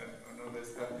on other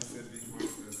stuff you said before, so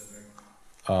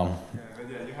that but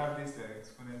yeah, you have this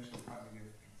exponential family.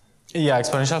 Yeah,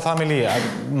 exponential family.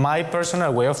 My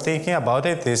personal way of thinking about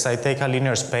it is I take a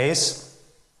linear space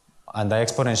and I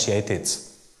exponentiate it.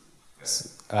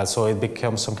 So it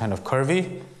becomes some kind of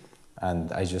curvy,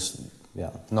 and I just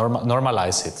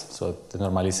normalize it. So the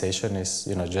normalization is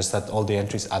just that all the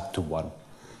entries add to 1.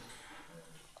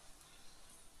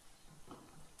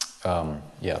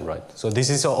 Yeah, right. So this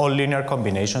is all linear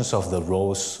combinations of the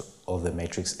rows of the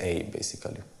matrix A,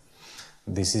 basically.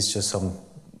 This is just some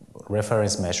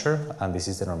reference measure, and this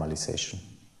is the normalization.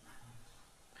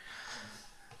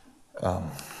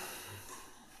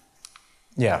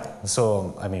 Yeah,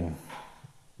 so, I mean,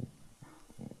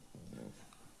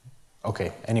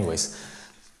 okay, anyways.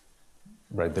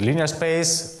 Right, the linear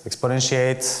space,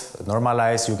 exponentiate,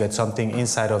 normalize, you get something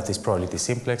inside of this probability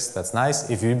simplex. That's nice.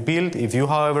 If you,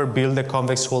 however, build the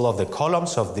convex hull of the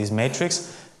columns of this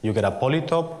matrix, you get a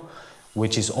polytope,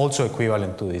 which is also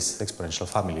equivalent to this exponential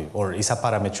family, or is a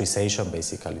parametrization,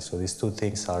 basically. So these two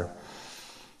things are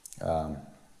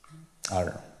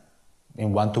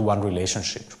in one-to-one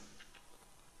relationship.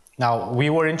 Now, we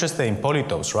were interested in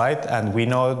polytopes, right? And we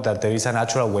know that there is a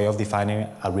natural way of defining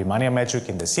a Riemannian metric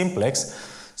in the simplex.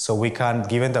 So we can,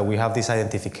 given that we have this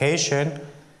identification,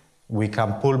 we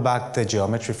can pull back the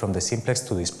geometry from the simplex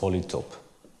to this polytope.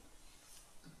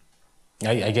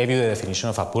 I gave you the definition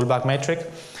of a pullback metric.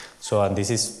 So, and this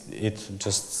is it,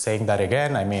 just saying that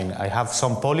again. I mean, I have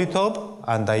some polytope,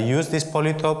 and I use this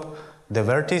polytope, the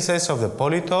vertices of the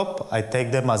polytope, I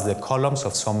take them as the columns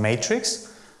of some matrix,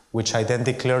 which I then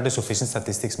declare the sufficient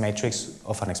statistics matrix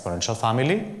of an exponential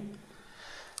family.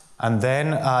 And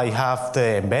then I have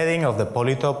the embedding of the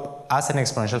polytope as an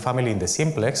exponential family in the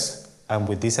simplex. And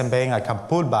with this embedding, I can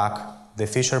pull back the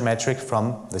Fisher metric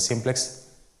from the simplex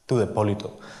to the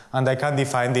polytope. And I can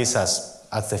define this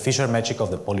as the Fisher metric of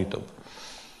the polytope,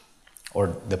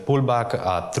 or the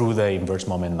pullback through the inverse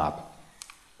moment map.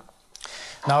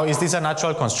 Now, is this a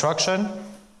natural construction?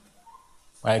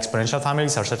 Exponential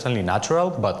families are certainly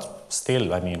natural, but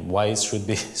still, I mean, why should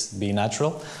be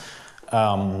natural?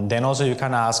 Then also you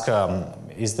can ask,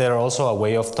 is there also a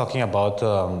way of talking about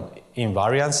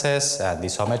invariances and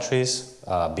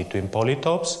isometries between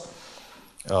polytopes,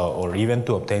 or even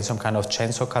to obtain some kind of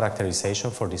Chenzo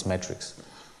characterization for these metrics?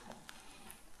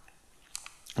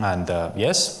 And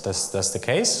yes, that's the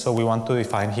case. So we want to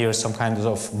define here some kind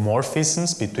of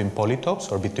morphisms between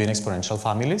polytopes or between exponential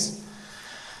families.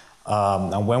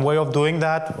 And one way of doing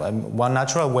that, one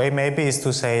natural way maybe, is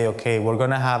to say, okay, we're going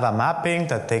to have a mapping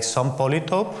that takes some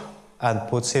polytope and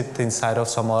puts it inside of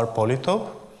some other polytope.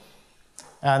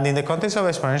 And in the context of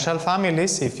exponential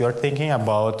families, if you're thinking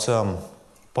about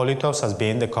polytopes as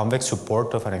being the convex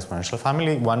support of an exponential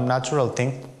family, one natural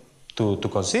thing to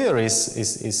consider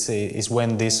is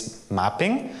when this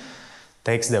mapping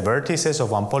takes the vertices of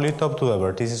one polytope to the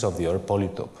vertices of the other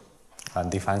polytope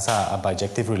and defines a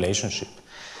bijective relationship.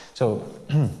 So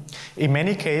in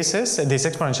many cases, these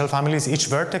exponential families, each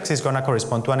vertex is going to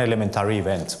correspond to an elementary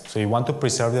event. So you want to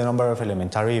preserve the number of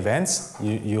elementary events,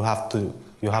 you have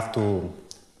to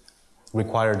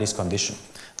require this condition,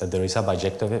 that there is a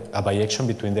bijection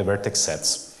between the vertex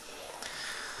sets.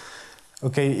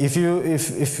 Okay, if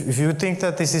you think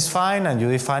that this is fine and you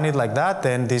define it like that,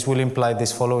 then this will imply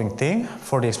this following thing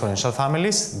for the exponential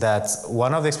families, that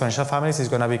one of the exponential families is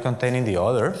going to be containing the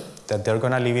other, that they're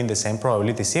going to live in the same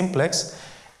probability simplex,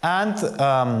 and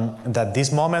that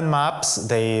these moment maps,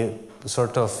 they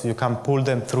sort of, you can pull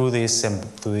them through this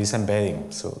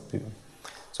embedding. So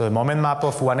the moment map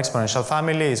of one exponential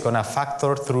family is going to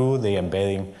factor through the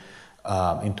embedding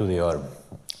into the other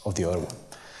one.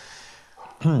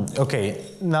 Okay,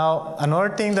 now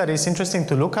another thing that is interesting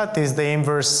to look at is the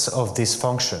inverse of this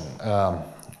function,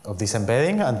 of this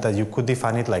embedding, and that you could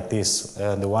define it like this.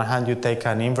 On the one hand, you take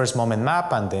an inverse moment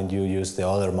map, and then you use the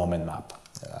other moment map.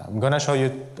 I'm going to show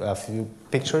you a few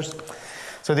pictures.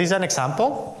 So this is an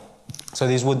example. So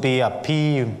this would be a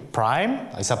P prime.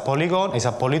 It's a polygon, it's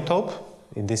a polytope.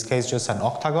 In this case, just an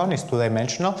octagon, it's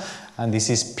two-dimensional. And this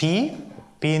is P,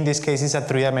 P in this case is a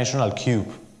three-dimensional cube.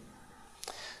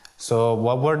 So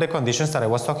what were the conditions that I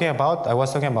was talking about? I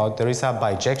was talking about there is a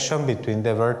bijection between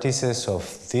the vertices of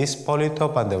this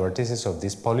polytope and the vertices of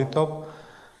this polytope.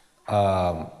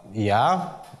 Yeah,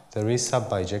 there is a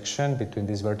bijection between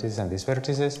these vertices and these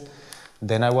vertices.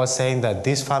 Then I was saying that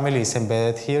this family is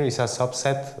embedded here, is a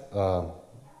subset.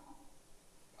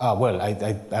 Well,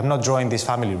 I'm not drawing this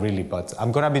family really, but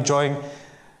I'm gonna be drawing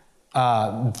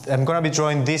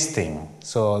this thing.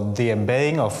 So the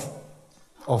embedding of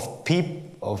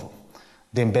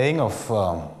the embedding of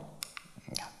I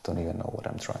don't even know what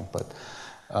I'm drawing, but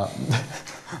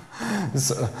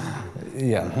so,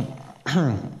 yeah.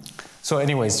 So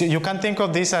anyways, you can think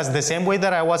of this as the same way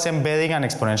that I was embedding an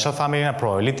exponential family in a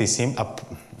probability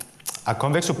a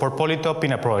convex support polytope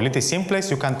in a probability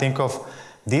simplex. You can think of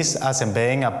this as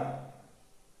embedding a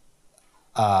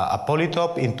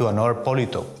polytope into another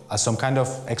polytope, as some kind of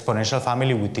exponential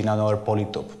family within another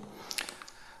polytope.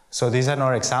 So this is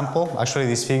another example. Actually,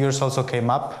 these figures also came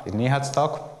up in Nihat's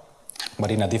talk, but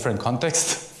in a different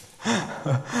context.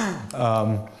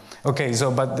 Okay, so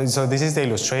this is the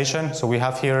illustration. So we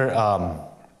have here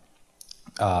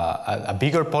a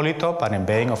bigger polytope, an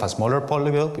embedding of a smaller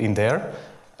polytope in there.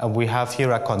 And we have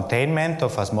here a containment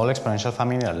of a small exponential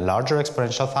family in a larger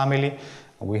exponential family.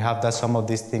 We have that some of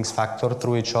these things factor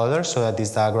through each other so that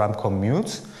this diagram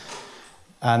commutes.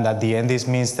 And at the end, this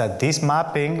means that this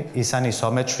mapping is an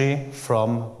isometry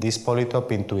from this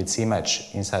polytope into its image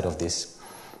inside of this.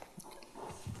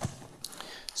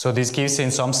 So this gives,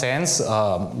 in some sense, you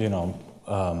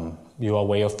a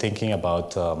way of thinking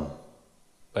about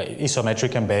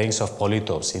isometric embeddings of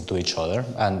polytopes into each other,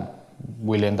 and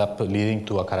will end up leading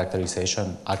to a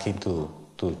characterization akin to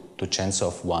chains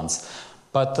of ones.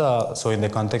 But so in the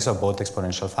context of both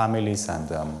exponential families and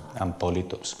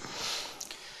polytopes.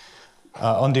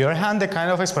 On the other hand, the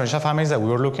kind of exponential families that we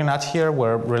were looking at here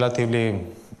were relatively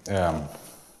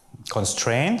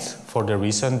constrained for the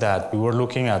reason that we were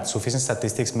looking at sufficient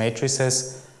statistics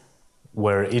matrices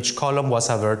where each column was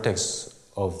a vertex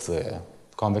of the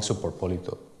convex support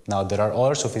polytope. Now, there are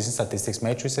other sufficient statistics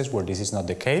matrices where this is not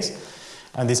the case,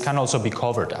 and this can also be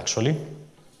covered, actually.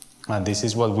 And this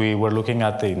is what we were looking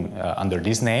at under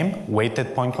this name,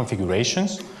 weighted point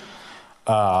configurations.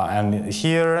 And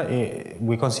here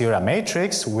we consider a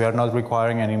matrix. We are not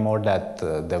requiring anymore that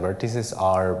the vertices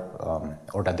are,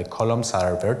 or that the columns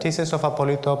are vertices of a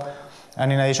polytope.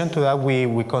 And in addition to that,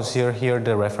 we consider here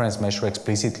the reference measure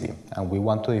explicitly. And we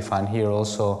want to define here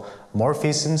also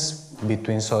morphisms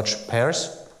between such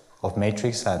pairs of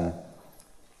matrix and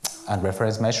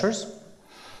reference measures.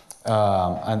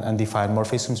 And define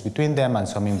morphisms between them and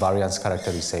some invariance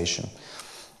characterization.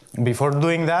 Before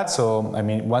doing that, so I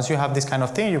mean, once you have this kind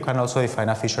of thing, you can also define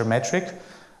a Fisher metric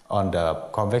on the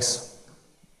convex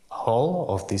hull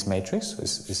of this matrix,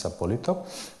 is a polytope,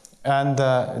 and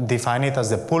define it as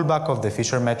the pullback of the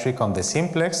Fisher metric on the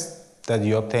simplex that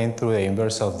you obtain through the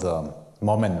inverse of the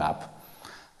moment map.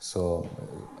 So,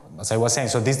 as I was saying,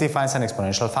 so this defines an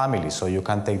exponential family. So you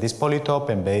can take this polytope,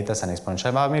 embed it as an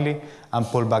exponential family, and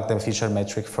pull back the Fisher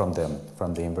metric from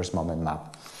the inverse moment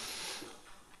map.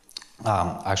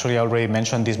 Actually, I already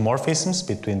mentioned these morphisms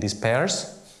between these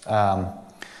pairs.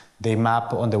 They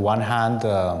map, on the one hand,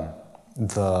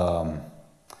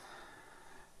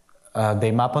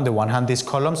 these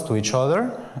columns to each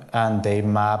other, and they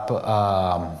map.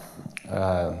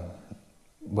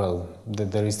 Well,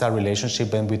 there is that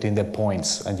relationship then between the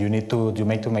points, and you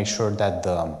make to make sure that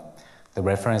the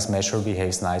reference measure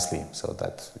behaves nicely, so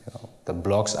that the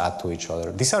blocks add to each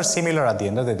other. These are similar at the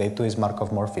end of the day to these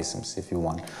Markov morphisms, if you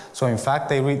want. So in fact,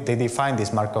 they define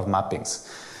these Markov mappings,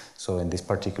 so in this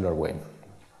particular way.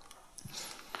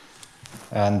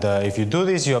 And if you do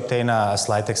this, you obtain a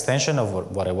slight extension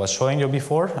of what I was showing you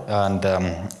before,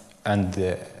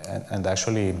 and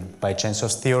actually, by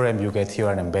Chenzov's theorem, you get here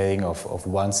an embedding of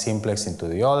one simplex into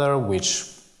the other, which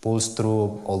pulls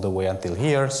through all the way until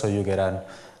here, so you get an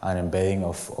embedding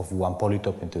of one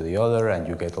polytope into the other, and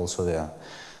you get also the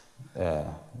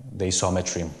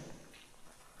isometry.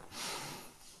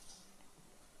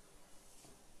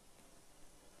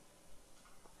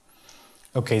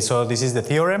 Okay, so this is the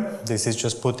theorem. This is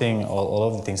just putting all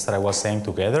of the things that I was saying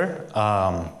together.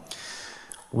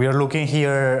 We are looking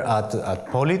here at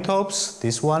polytopes,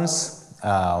 these ones.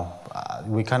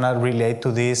 We cannot relate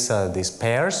to these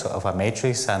pairs of a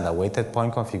matrix and a weighted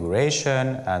point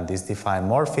configuration, and these define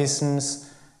morphisms,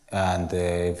 and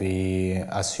we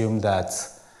assume that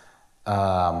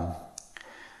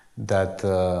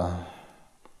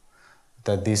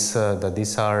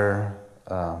these are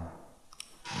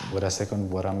wait a second,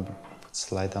 what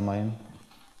slide am I in?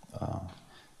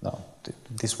 No.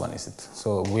 this one is it.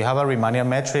 So we have a Riemannian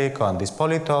metric on these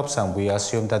polytopes, and we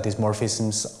assume that these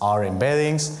morphisms are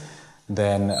embeddings.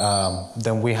 Then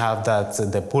we have that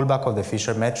the pullback of the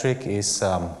Fisher metric is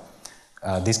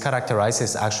this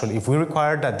characterizes actually, if we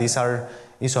require that these are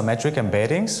isometric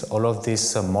embeddings, all of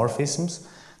these morphisms,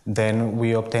 then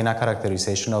we obtain a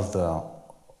characterization of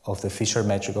the Fisher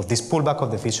metric, of this pullback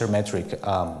of the Fisher metric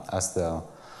as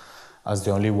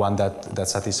the only one that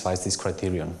satisfies this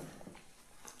criterion,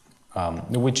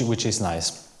 which is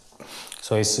nice.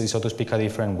 So it's so to speak a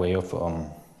different way of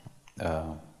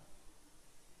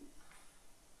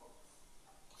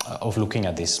looking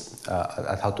at this,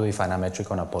 at how to define a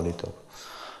metric on a polytope.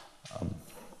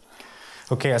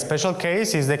 Okay, a special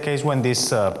case is the case when these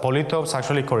polytopes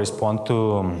actually correspond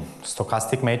to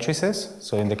stochastic matrices.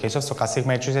 So in the case of stochastic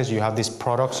matrices, you have these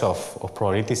products of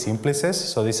probability simplices.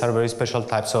 So these are very special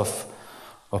types of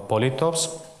polytopes,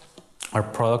 are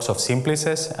products of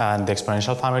simplices, and the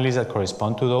exponential families that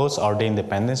correspond to those are the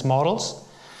independence models,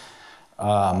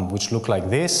 which look like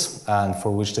this, and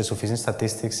for which the sufficient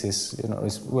statistics is,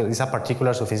 is a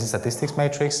particular sufficient statistics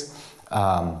matrix.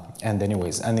 And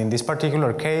in this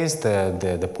particular case,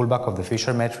 the pullback of the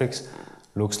Fisher matrix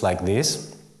looks like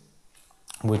this,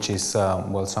 which is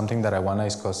something that I want to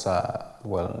discuss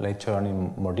later on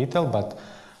in more detail. But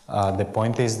the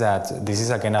point is that this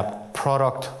is again a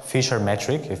product Fisher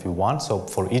metric, if you want. So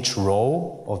for each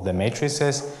row of the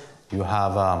matrices, you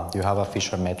have a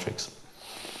Fisher matrix.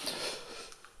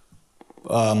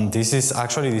 This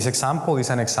example is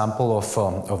an example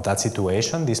of that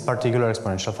situation. This particular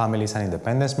exponential family is an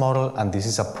independence model, and this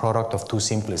is a product of two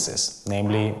simplices,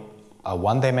 namely a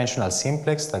one-dimensional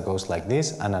simplex that goes like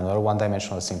this, and another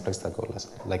one-dimensional simplex that goes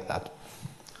like that.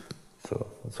 So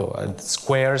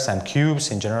squares and cubes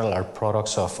in general are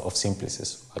products of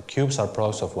simplices. Cubes are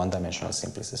products of one-dimensional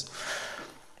simplices.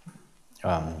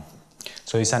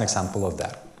 So it's an example of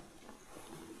that.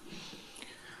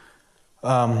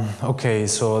 Okay,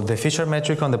 so the Fisher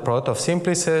metric on the product of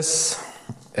simplices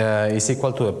is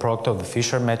equal to the product of the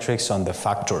Fisher metrics on the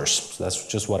factors. So that's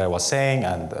just what I was saying,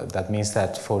 and that means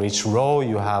that for each row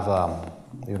you have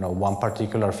one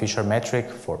particular Fisher metric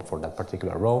for that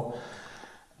particular row.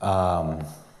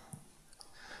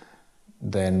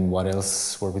 Then what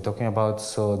else were we talking about?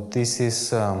 So this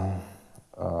is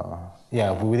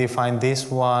we define this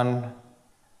one.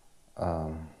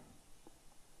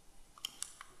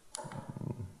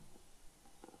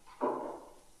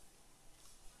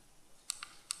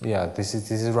 This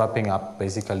is wrapping up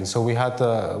basically. So we had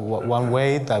one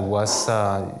way that was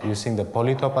using the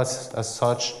polytope as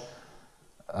such.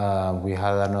 We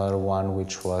had another one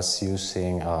which was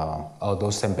using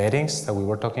those embeddings that we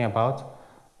were talking about.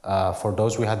 For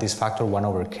those we had this factor 1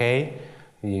 over k.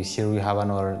 Here we have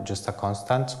another, just a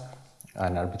constant,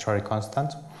 an arbitrary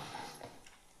constant.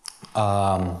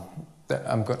 I'm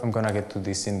gonna get to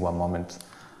this in one moment.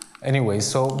 Anyway,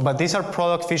 but these are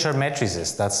product Fisher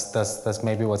matrices. That's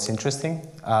maybe what's interesting.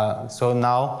 So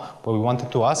now what we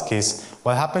wanted to ask is,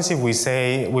 what happens if we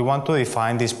say we want to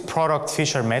define this product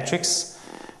Fisher matrix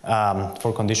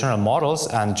for conditional models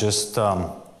and just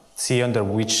see under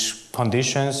which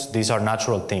conditions these are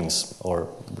natural things, or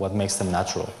what makes them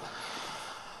natural.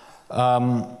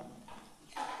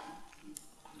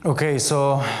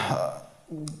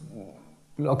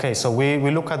 So we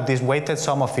look at this weighted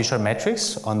sum of Fisher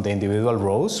metrics on the individual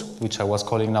rows, which I was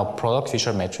calling now product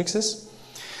Fisher matrices.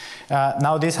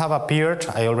 Now these have appeared,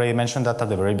 I already mentioned that at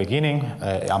the very beginning,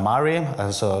 Amari,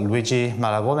 so Luigi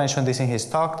Malavo mentioned this in his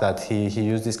talk, that he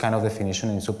used this kind of definition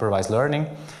in supervised learning,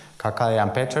 Kakade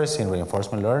and Peters in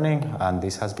reinforcement learning, and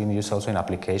this has been used also in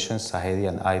applications. Sahedi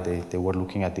and I, they were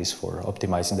looking at this for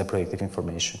optimizing the predictive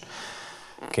information.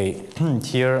 Okay,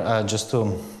 here just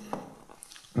to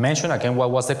mention again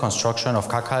what was the construction of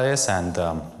Kakades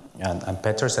and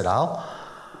Peters et al.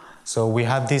 So we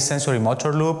have this sensory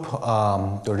motor loop.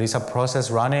 There is a process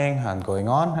running and going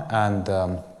on, and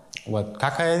what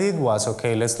Kakade did was,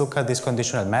 okay, let's look at this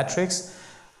conditional matrix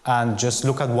and just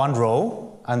look at one row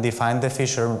and define the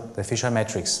Fisher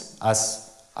matrix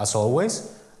as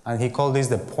always, and he called this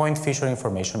the point Fisher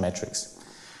information matrix.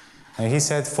 And he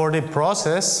said for the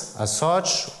process as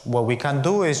such, what we can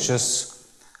do is just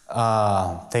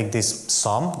take this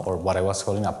sum, or what I was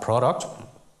calling a product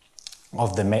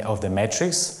of the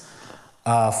matrix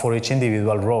for each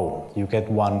individual row. You get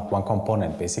one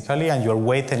component basically, and you're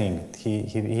weighting.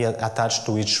 He attached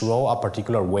to each row a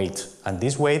particular weight, and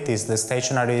this weight is the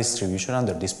stationary distribution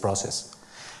under this process.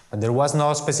 But there was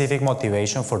no specific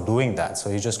motivation for doing that, so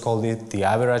he just called it the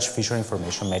average Fisher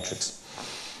information matrix.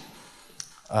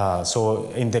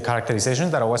 So in the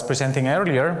characterizations that I was presenting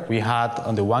earlier, we had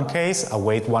on the one case a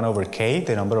weight 1 over k,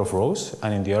 the number of rows,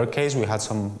 and in the other case we had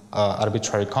some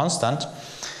arbitrary constant.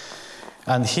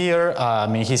 And here,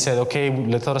 he said, okay,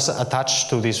 let us attach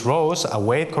to these rows a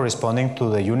weight corresponding to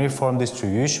the uniform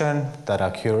distribution that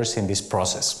occurs in this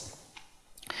process.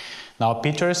 Now,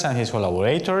 Peters and his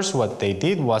collaborators, what they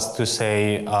did was to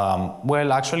say,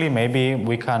 well, actually, maybe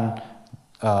we can,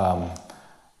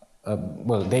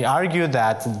 well, they argued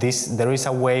that there is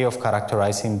a way of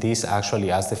characterizing this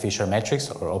actually as the Fisher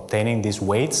matrix, or obtaining these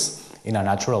weights in a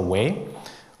natural way,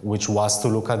 which was to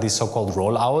look at these so-called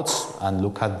rollouts and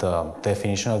look at the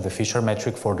definition of the Fisher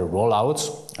metric for the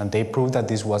rollouts, and they proved that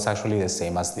this was actually the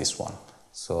same as this one.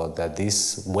 So that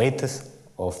this weight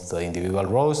of the individual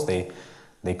rows, they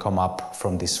come up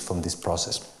from this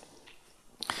process.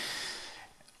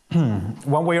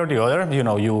 One way or the other,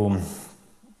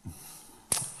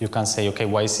 you can say, okay,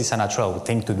 why is this a natural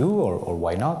thing to do, or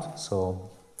why not?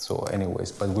 So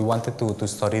anyways, but we wanted to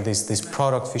study this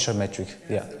product Fisher metric.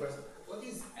 Yeah. What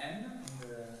is n?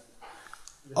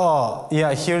 Oh,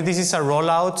 yeah, here this is a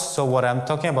rollout. So what I'm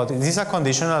talking about, this is a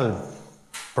conditional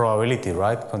probability,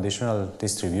 right? Conditional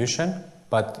distribution.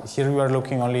 But here we are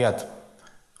looking only at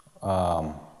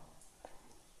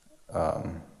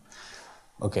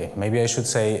okay, maybe I should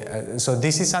say, so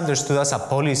this is understood as a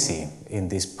policy in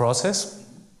this process.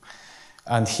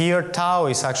 And here tau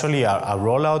is actually a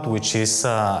rollout, which is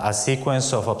a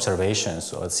sequence of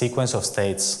observations, or a sequence of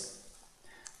states.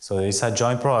 So there is a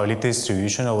joint probability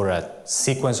distribution over a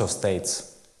sequence of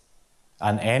states.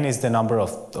 And n is the number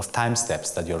of time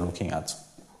steps that you're looking at.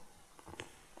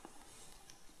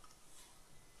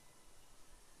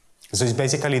 So it's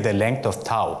basically the length of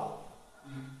tau.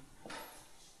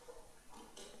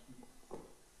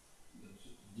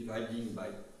 Dividing by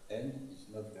n is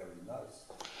not very nice.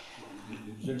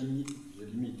 The limit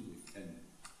with n.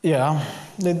 Yeah,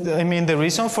 the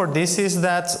reason for this is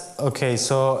that, okay,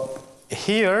 so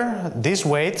here, this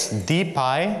weight, d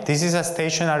pi, this is a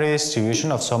stationary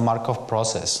distribution of some Markov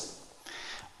process.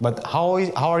 But how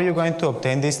are you going to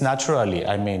obtain this naturally?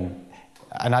 A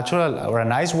natural or a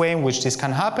nice way in which this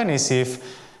can happen is if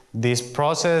this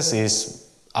process is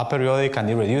aperiodic and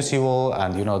irreducible,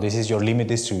 and this is your limit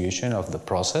distribution of the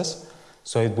process,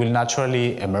 so it will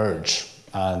naturally emerge.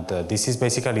 And this is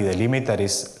basically the limit that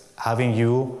is having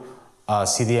you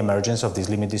see the emergence of this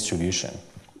limit distribution.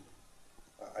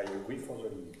 I agree for the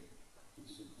limit.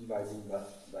 It's dividing by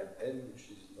n,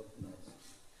 which is not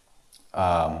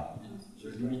nice. The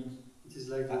limit it is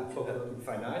like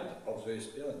infinite of the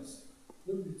experience.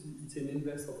 No, it's an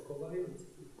inverse of covariance.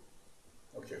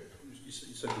 Okay,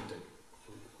 it's a detail.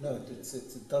 No,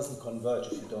 it doesn't converge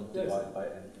if you don't divide by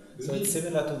n. So it's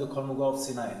similar to the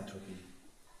Kolmogorov-Sinai entropy.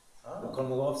 The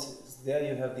Kolmogorov, there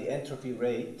you have the entropy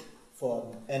rate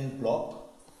for an n block,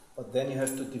 but then you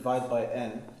have to divide by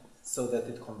n so that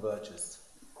it converges.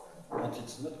 And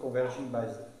it's not converging by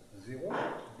 0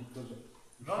 because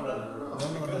No.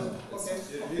 Okay,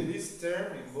 this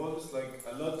term involves like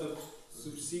a lot of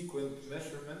subsequent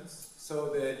measurements,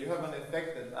 so that you have an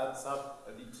effect that adds up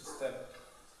at each step.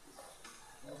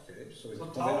 Okay, so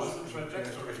tau is a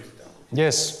trajectory.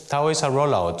 Yes, tau is a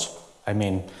rollout.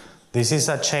 This is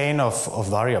a chain of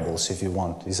variables, if you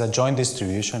want. It's a joint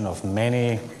distribution of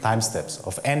many time steps,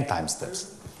 of n time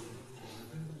steps.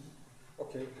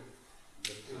 Okay.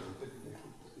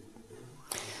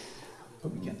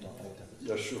 We can talk later.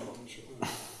 Yeah, sure.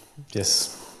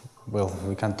 Yes, well,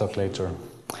 we can talk later.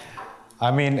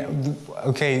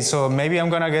 Okay, so maybe I'm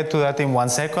going to get to that in 1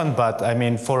 second, but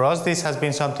for us this has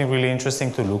been something really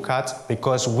interesting to look at,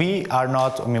 because we have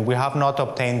not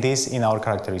obtained this in our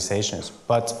characterizations,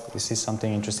 but this is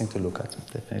something interesting to look at,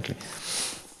 definitely.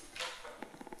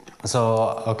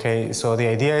 So, okay, so the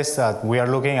idea is that we are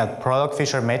looking at product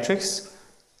Fisher matrix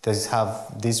that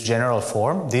have this general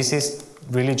form. This is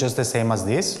really just the same as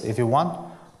this, if you want,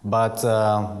 but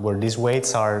where these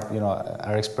weights are,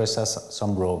 are expressed as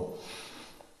some row.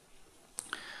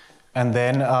 And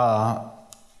then,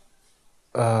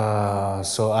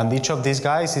 and each of these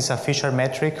guys is a Fisher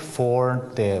metric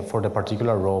for the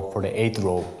particular row, for the 8th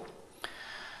row.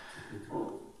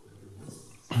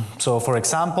 So, for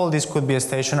example, this could be a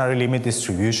stationary limit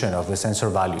distribution of the sensor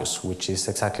values, which is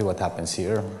exactly what happens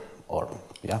here,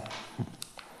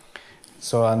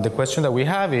 So, and the question that we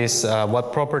have is,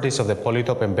 what properties of the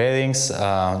polytope embeddings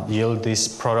yield this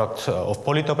product of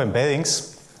polytope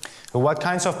embeddings? What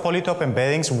kinds of polytope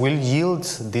embeddings will yield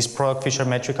this product Fisher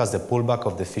metric as the pullback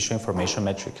of the Fisher information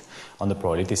metric on the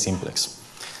probability simplex?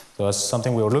 So that's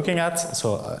something we were looking at.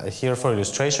 So here for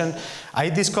illustration, I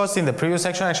discussed in the previous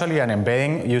section actually an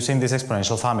embedding using these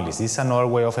exponential families. This is another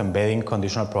way of embedding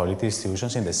conditional probability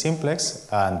distributions in the simplex,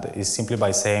 and it's simply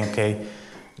by saying, okay,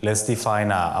 let's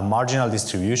define a marginal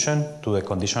distribution to the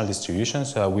conditional distribution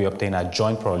so that we obtain a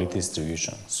joint probability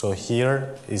distribution. So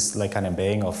here is like an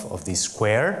embedding of this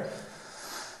square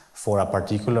for a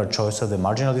particular choice of the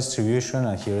marginal distribution,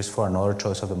 and here is for another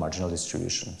choice of the marginal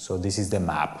distribution. So this is the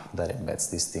map that embeds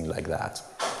this thing like that.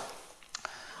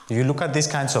 If you look at these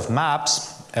kinds of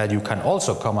maps, you can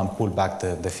also come and pull back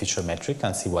the Fisher metric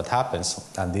and see what happens.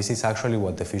 And this is actually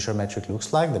what the Fisher metric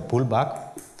looks like, the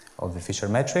pullback of the Fisher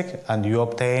metric, and you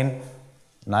obtain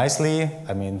nicely,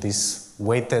 I mean, this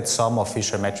weighted sum of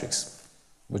Fisher metrics,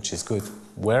 which is good,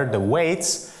 where the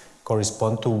weights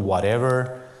correspond to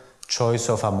whatever choice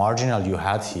of a marginal you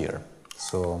had here.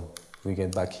 So we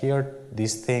get back here,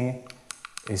 this thing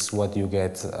is what you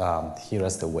get here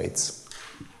as the weights.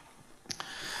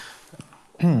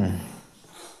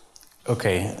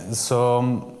 Okay,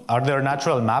 so are there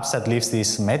natural maps that leaves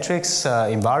these metrics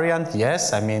invariant?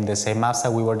 Yes, I mean the same maps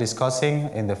that we were discussing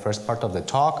in the first part of the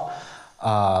talk.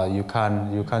 You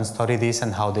can study this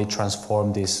and how they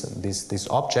transform these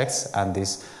objects, and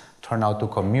this turn out to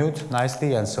commute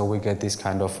nicely, and so we get this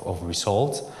kind of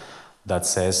result that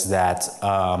says that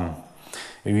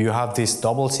if you have this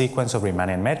double sequence of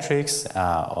Riemannian metrics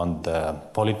on the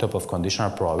polytope of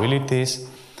conditional probabilities,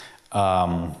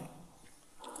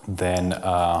 then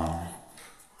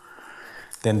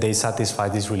they satisfy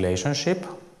this relationship,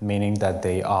 meaning that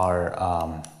they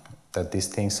are that these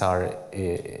things are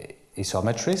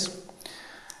isometries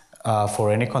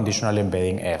for any conditional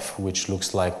embedding f, which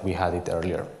looks like we had it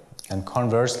earlier. And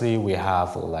conversely, we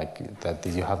have like that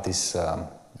you have this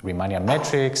Riemannian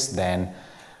metrics, then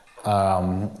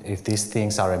if these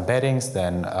things are embeddings,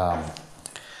 then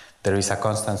there is a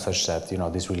constant such that, you know,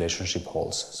 this relationship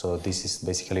holds. So this is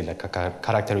basically like a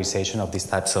characterization of these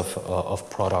types of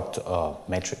product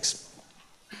metrics.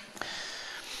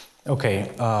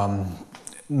 Okay,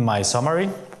 my summary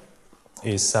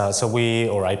is, I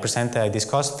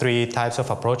discussed three types of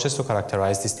approaches to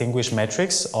characterize distinguished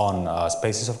metrics on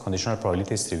spaces of conditional probability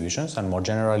distributions, and more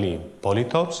generally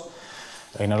polytopes.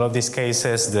 In all of these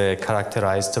cases, the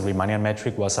characterized Riemannian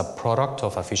metric was a product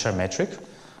of a Fisher metric,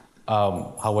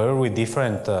 however with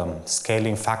different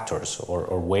scaling factors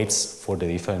or weights for the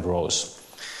different rows.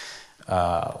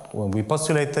 When we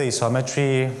postulate the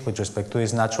isometry with respect to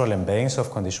these natural embeddings of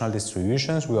conditional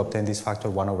distributions, we obtain this factor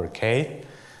 1 over k.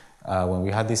 When we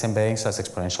had these embeddings as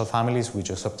exponential families, we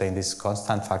just obtain this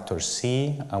constant factor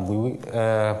c, and we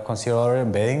consider our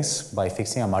embeddings by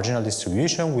fixing a marginal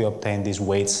distribution. We obtain this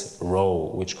weights rho,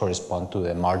 which correspond to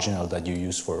the marginal that you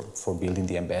use for building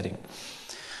the embedding.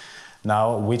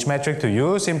 Now, which metric to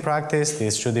use in practice,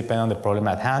 this should depend on the problem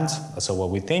at hand. So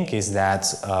what we think is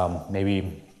that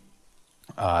maybe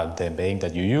the embedding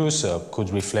that you use could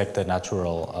reflect the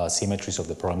natural symmetries of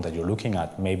the problem that you're looking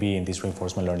at. Maybe in these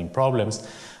reinforcement learning problems,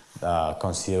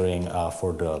 considering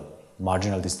for the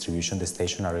marginal distribution, the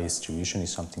stationary distribution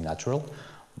is something natural,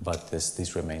 but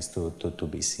this remains to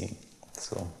be seen.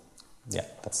 So yeah,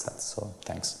 that's that. So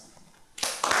thanks.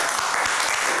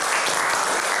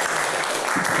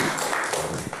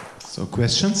 So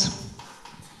questions?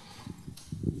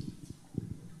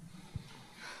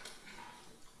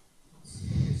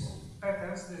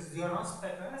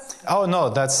 Oh no,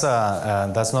 that's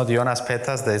not Jonas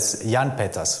Peters, that's Jan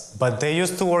Peters. But they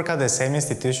used to work at the same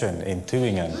institution in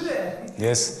Tübingen.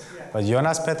 Yes, but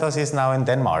Jonas Peters is now in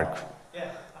Denmark.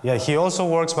 Yeah, he also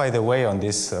works, by the way, on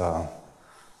this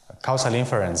causal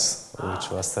inference,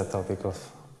 which was the topic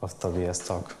of Tobias'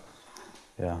 talk.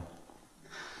 Yeah.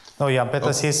 No, Jan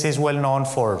Peters, he's well known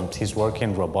for his work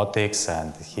in robotics,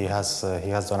 and he has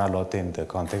done a lot in the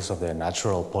context of the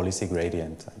natural policy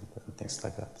gradient and things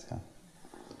like that. Yeah.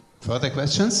 Further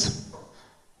questions?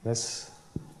 Yes.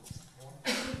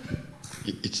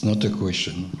 It's not a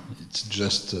question. It's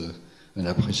just an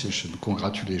appreciation.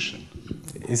 Congratulations.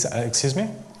 Excuse me?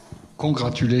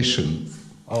 Congratulations.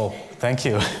 Oh, thank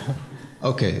you.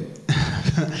 Okay.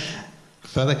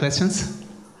 Further questions?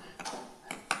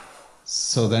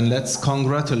 So then let's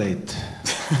congratulate.